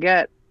thing you can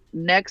get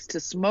next to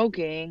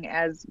smoking,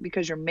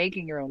 because you're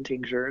making your own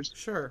tinctures.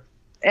 Sure.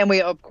 And we,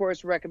 of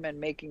course, recommend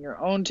making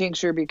your own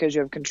tincture because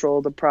you have control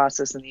of the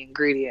process and the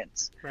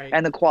ingredients, right,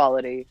 and the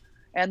quality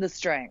and the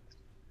strength.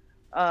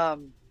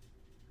 But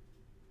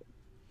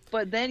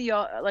then,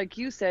 like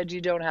you said, you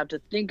don't have to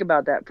think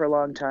about that for a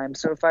long time.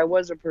 So if I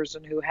was a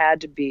person who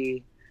had to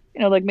be,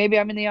 like maybe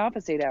I'm in the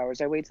office 8 hours.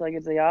 I wait till I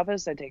get to the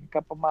office. I take a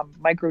couple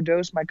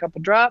microdose, my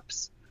couple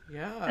drops.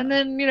 Yeah. And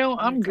then,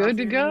 I'm good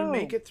to go.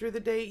 Make it through the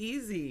day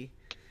easy.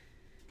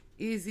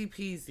 Easy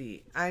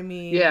peasy. I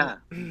mean, yeah.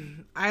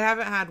 I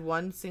haven't had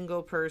one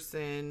single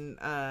person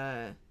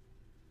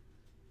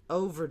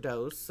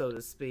overdose, so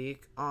to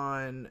speak,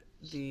 on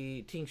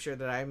the tincture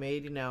that I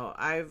made.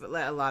 I've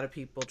let a lot of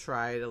people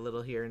try it a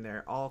little here and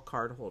there. All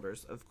card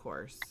holders, of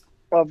course.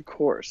 Of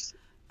course.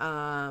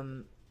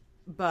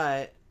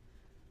 But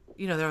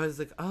they're always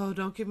like, oh,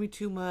 don't give me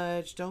too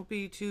much. Don't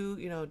be too,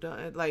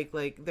 don't like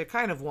they're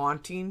kind of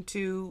wanting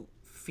to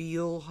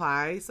feel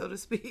high, so to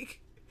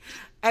speak.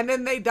 And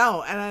then they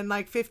don't. And then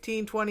like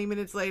 15, 20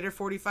 minutes later,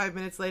 45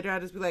 minutes later, I'll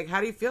just be like,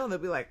 how do you feel? And they'll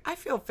be like, I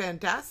feel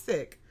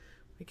fantastic.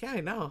 Like, yeah, I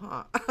know,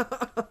 huh?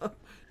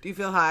 Do you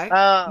feel high?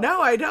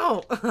 No, I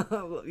don't.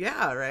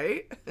 Yeah,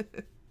 right?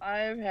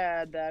 I've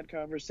had that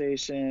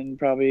conversation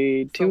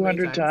probably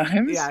 200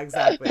 times. Yeah,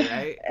 exactly,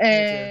 right?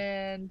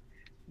 And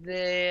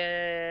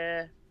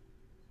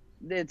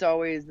it's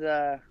always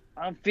I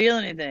don't feel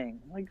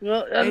anything. Like,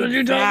 well, that's what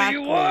you told me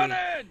you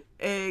wanted.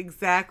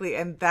 Exactly.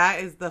 And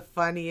that is the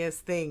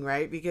funniest thing,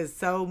 right? Because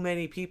so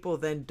many people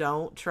then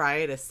don't try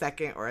it a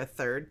second or a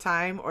third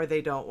time, or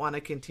they don't want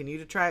to continue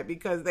to try it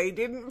because they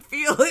didn't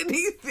feel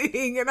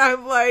anything. And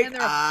I'm like, and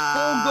their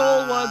whole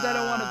goal was, I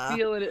don't want to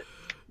feel it.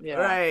 Yeah.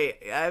 Right.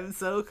 I'm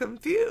so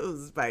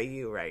confused by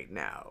you right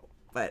now.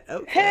 But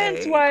okay.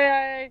 Hence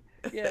why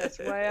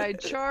I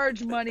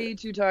charge money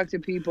to talk to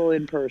people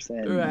in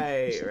person.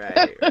 Right.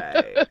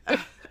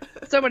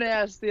 Someone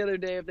asked the other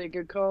day if they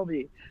could call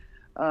me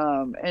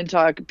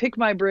and pick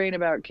my brain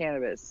about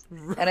cannabis.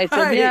 Right. And I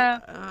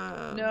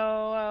said,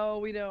 no,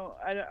 we don't.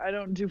 I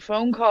don't do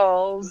phone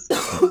calls,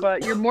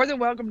 but you're more than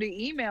welcome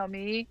to email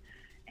me.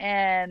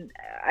 And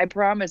I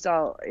promise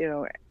I'll,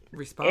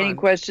 respond. Any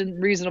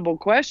reasonable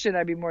question,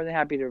 I'd be more than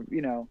happy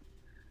to,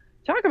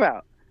 talk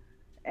about.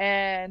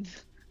 And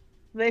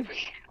they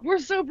were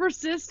so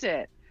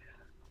persistent.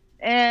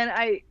 And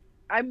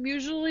I'm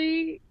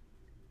usually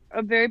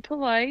a very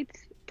polite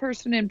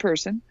person in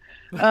person.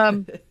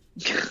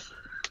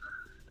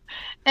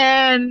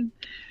 And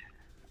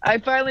I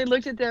finally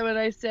looked at them and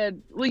I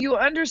said, well, you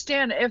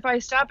understand if I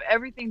stop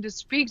everything to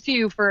speak to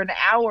you for an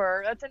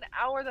hour, that's an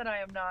hour that I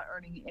am not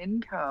earning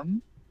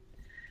income.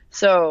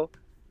 So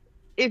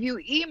if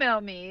you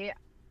email me,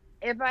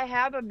 if I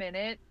have a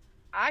minute,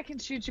 I can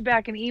shoot you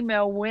back an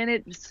email when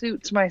it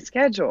suits my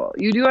schedule.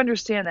 You do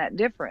understand that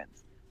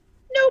difference?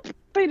 Nope,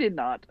 they did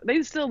not.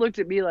 They still looked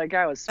at me like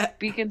I was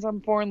speaking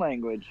some foreign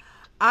language.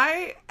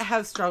 I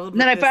have struggled with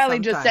this. And then I finally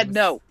sometimes. Just said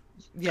no.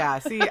 Yeah,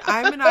 see,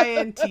 I'm an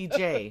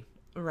INTJ,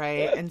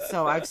 right? And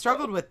so I've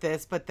struggled with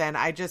this, but then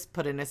I just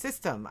put in a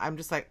system. I'm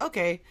just like,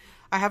 okay,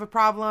 I have a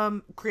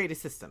problem, create a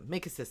system,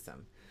 make a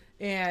system.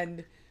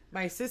 And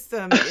my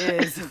system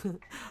is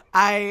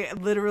I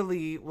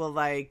literally will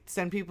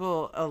send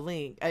people a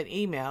link, an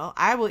email.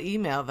 I will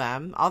email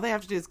them. All they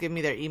have to do is give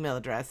me their email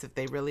address if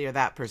they really are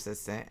that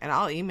persistent. And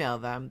I'll email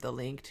them the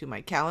link to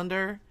my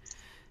calendar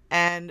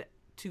and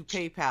to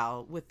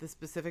PayPal with the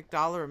specific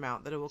dollar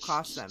amount that it will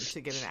cost them to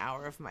get an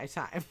hour of my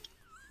time.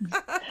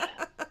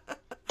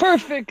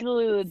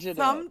 Perfectly legitimate.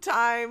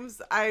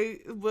 Sometimes I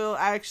will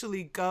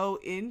actually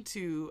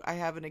I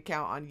have an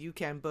account on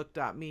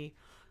youcanbook.me,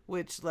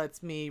 which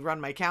lets me run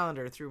my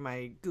calendar through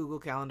my Google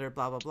Calendar,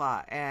 blah, blah,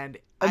 blah. And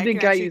I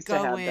can actually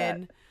go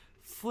in,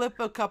 flip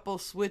a couple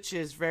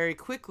switches very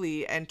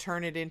quickly and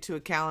turn it into a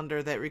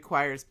calendar that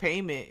requires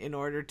payment in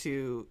order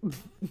to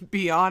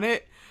be on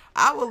it.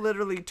 I will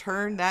literally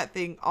turn that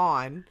thing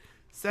on,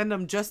 send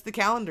them just the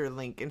calendar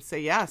link and say,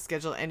 yeah,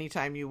 schedule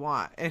anytime you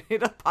want. And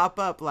it'll pop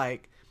up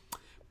like,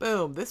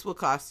 boom, this will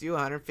cost you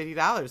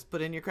 $150.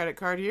 Put in your credit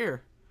card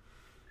here.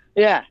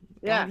 Yeah.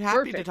 I'm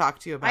happy to talk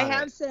to you about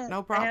it.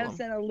 No problem. I have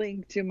sent a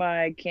link to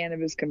my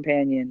Cannabis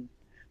Companion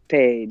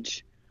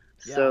page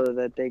so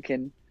that they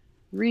can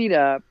read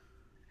up.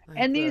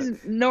 And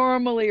these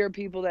normally are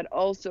people that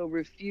also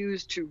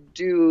refuse to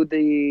do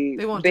the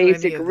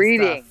basic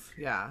reading.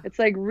 Yeah. It's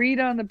like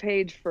read on the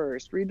page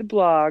first, read the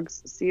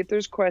blogs, see if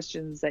there's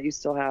questions that you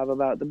still have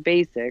about the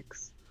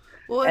basics.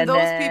 Well, and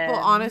those people,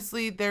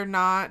 honestly, they're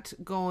not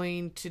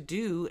going to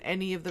do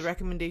any of the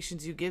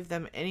recommendations you give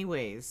them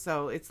anyways.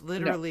 So it's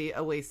literally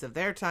a waste of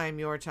their time,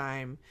 your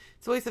time.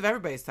 It's a waste of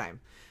everybody's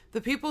time.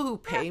 The people who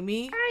pay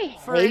me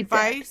for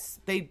advice,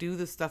 they do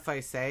the stuff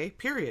I say,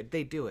 period.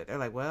 They do it. They're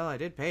like, well, I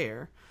did pay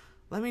her.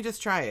 Let me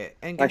just try it.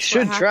 And I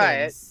should try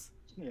it.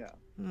 Yeah.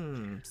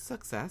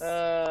 Success.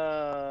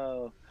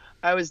 Oh,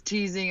 I was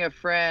teasing a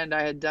friend.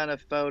 I had done a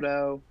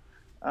photo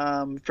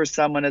for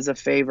someone as a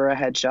favor, a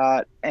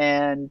headshot.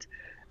 And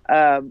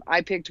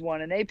I picked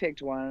one and they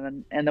picked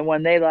one. And the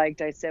one they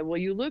liked, I said, well,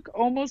 you look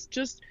almost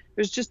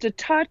there's just a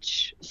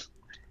touch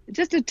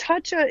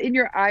in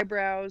your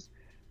eyebrows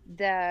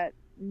that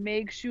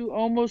makes you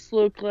almost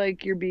look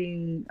like you're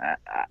being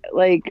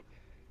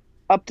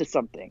up to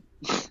something.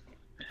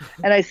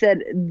 And I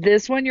said,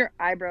 this one, your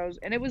eyebrows,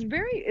 and it was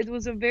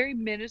a very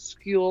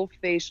minuscule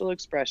facial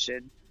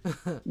expression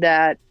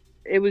that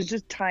it was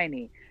just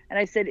tiny. And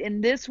I said,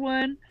 in this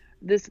one,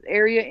 this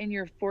area in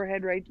your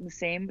forehead, right in the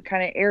same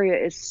kind of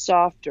area, is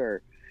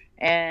softer.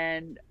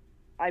 And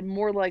I'm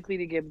more likely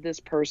to give this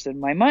person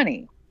my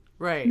money.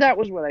 Right. That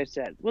was what I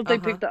said. Well, they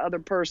picked the other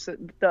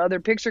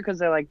picture because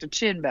they liked the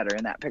chin better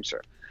in that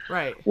picture.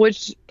 Right.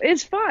 Which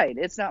is fine.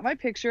 It's not my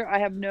picture. I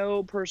have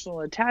no personal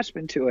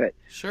attachment to it.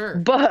 Sure.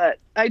 But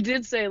I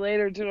did say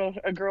later to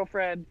a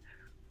girlfriend,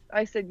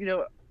 I said,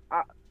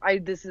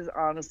 this is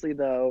honestly,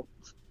 though,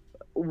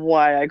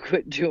 why I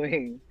quit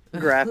doing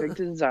graphic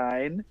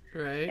design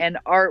and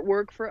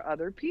artwork for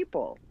other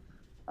people.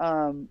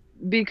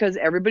 Because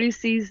everybody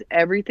sees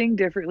everything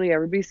differently.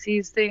 Everybody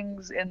sees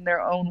things in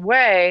their own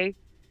way.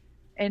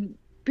 And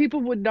people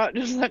would not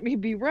just let me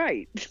be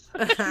right.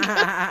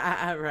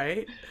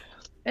 Right.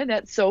 And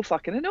that's so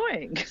fucking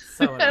annoying.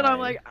 And I'm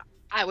like,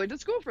 I went to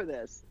school for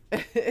this.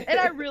 And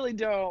I really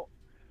don't.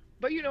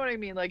 But you know what I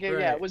mean? Like,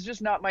 yeah, it was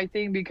just not my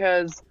thing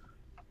because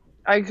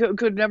I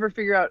could never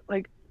figure out,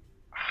 like,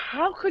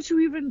 how could you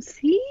even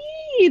see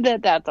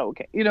that that's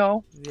okay?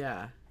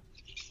 Yeah.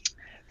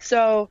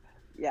 So,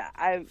 yeah,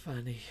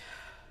 Funny.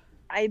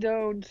 I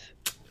don't.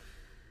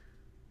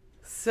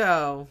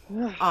 So,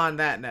 on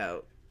that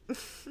note.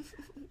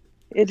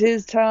 It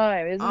is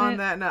time, isn't it? On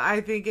that note,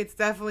 I think it's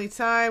definitely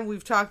time.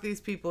 We've talked these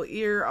people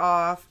ear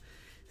off.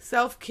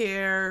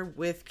 Self-care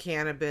with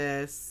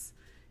cannabis.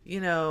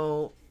 You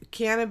know,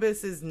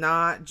 cannabis is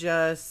not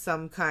just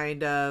some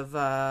kind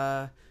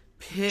of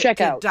pit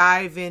to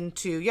dive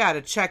into. Yeah,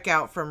 to check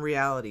out from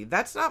reality.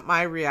 That's not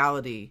my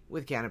reality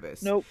with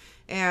cannabis. Nope.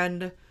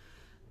 And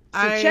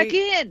check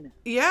in.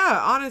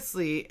 Yeah,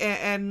 honestly,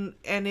 and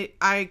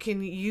I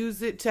can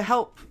use it to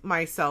help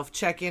myself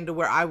check into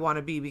where I want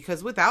to be,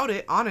 because without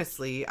it,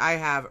 honestly, I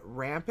have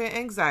rampant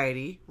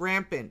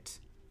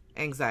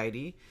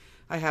anxiety.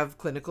 I have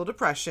clinical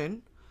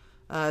depression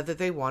that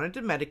they wanted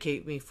to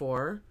medicate me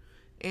for,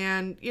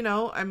 and you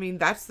know, I mean,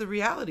 that's the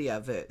reality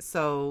of it.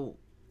 So,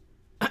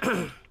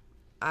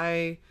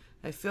 I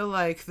feel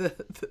like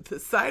the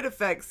side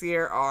effects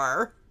here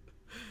are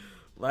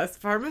less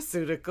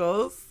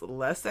pharmaceuticals,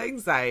 less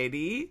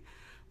anxiety,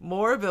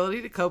 more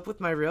ability to cope with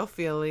my real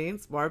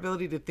feelings, more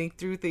ability to think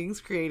through things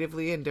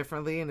creatively and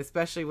differently, and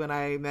especially when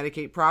I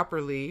medicate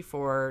properly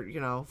for, you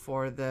know,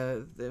 for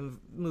the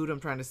mood I'm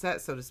trying to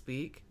set, so to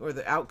speak, or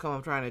the outcome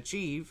I'm trying to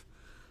achieve.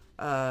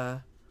 You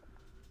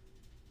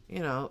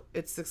know,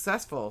 it's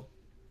successful.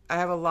 I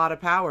have a lot of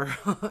power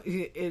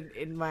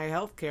in my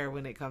healthcare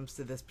when it comes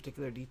to this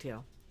particular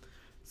detail.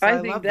 So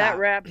I think that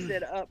wraps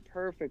it up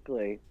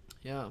perfectly.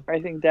 Yeah. I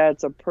think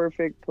that's a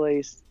perfect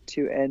place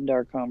to end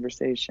our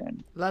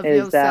conversation. Love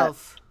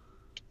yourself.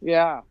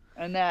 Yeah.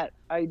 And that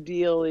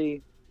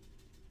ideally,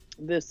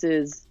 this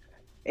is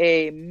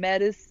a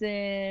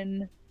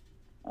medicine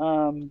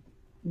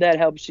that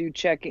helps you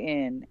check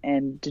in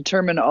and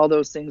determine all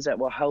those things that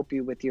will help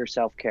you with your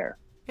self-care.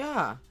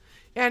 Yeah.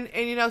 And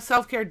you know,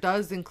 self-care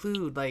does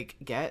include, like,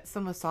 get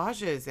some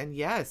massages, and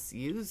yes,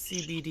 use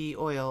CBD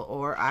oil,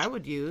 or I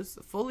would use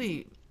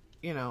fully,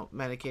 you know,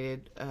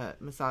 medicated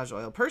massage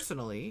oil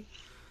personally.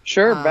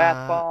 Sure,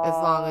 bath bombs. As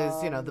long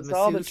as, you know, the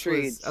masseuse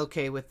was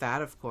okay with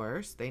that, of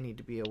course. They need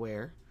to be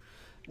aware.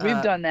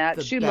 We've done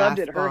that. She loved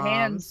it. Her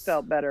hands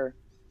felt better.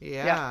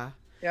 Yeah.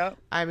 Yep.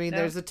 I mean,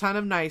 there's a ton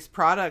of nice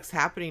products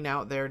happening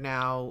out there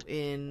now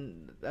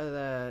in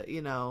the,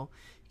 you know,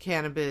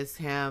 cannabis,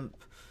 hemp,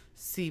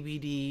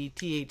 CBD,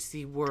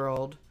 THC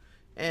world.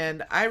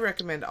 And I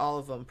recommend all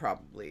of them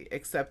probably,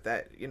 except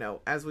that, you know,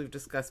 as we've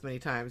discussed many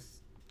times,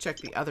 check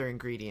the other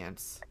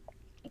ingredients.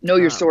 Know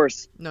your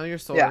source. Know your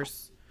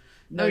source. Yeah.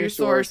 Know your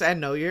source and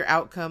know your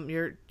outcome,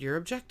 your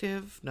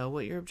objective. Know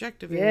what your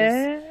objective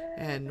is,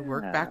 and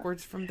work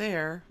backwards from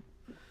there.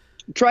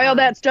 Try all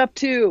that stuff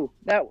too.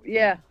 That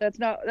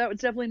was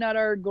definitely not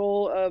our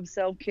goal of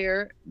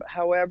self-care.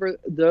 However,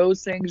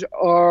 those things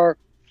are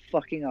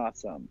fucking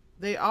awesome.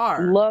 They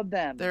are. Love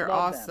them. They're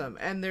awesome.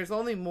 And there's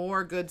only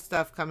more good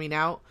stuff coming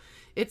out.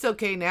 It's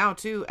okay now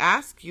to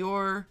ask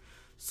your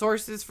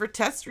sources for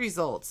test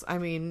results. I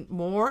mean,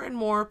 more and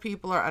more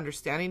people are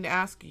understanding to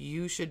ask.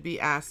 You should be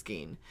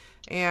asking.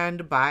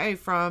 And buy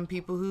from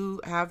people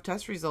who have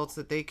test results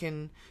that they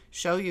can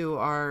show you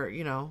are,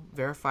 you know,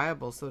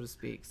 verifiable, so to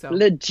speak. So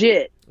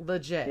legitimate.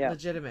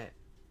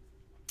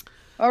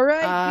 All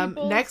right,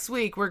 people. Next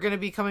week, we're going to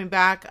be coming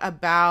back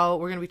we're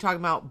going to be talking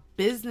about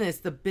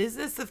the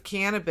business of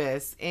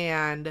cannabis,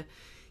 and,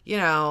 you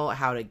know,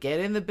 how to get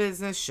in the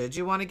business. Should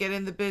you want to get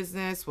in the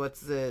business? What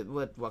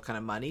kind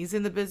of money's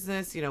in the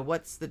business? You know,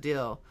 what's the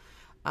deal?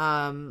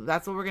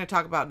 That's what we're going to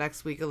talk about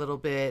next week a little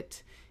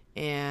bit.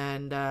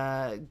 And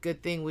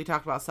good thing we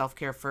talked about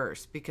self-care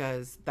first,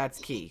 because that's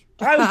key.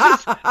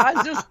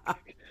 I was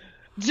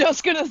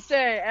just gonna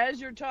say, as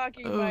you're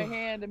talking, my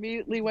hand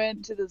immediately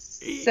went to the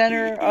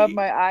center of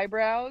my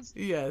eyebrows.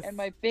 Yes. And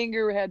my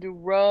finger had to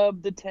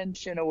rub the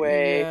tension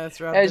away. Yes,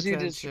 as you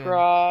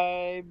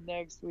describe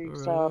next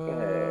week's topic.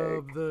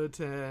 Rub the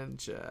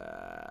tension.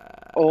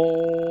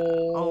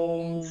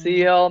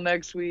 See y'all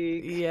next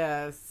week.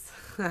 Yes.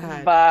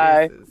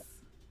 Bye.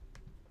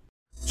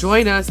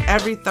 Join us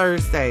every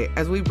Thursday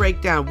as we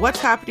break down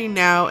what's happening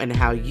now and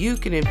how you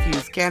can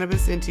infuse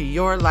cannabis into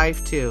your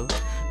life too.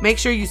 Make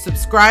sure you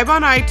subscribe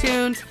on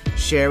iTunes,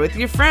 share with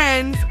your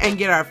friends, and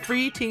get our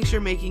free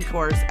tincture making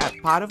course at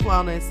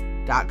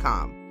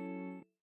potofwellness.com.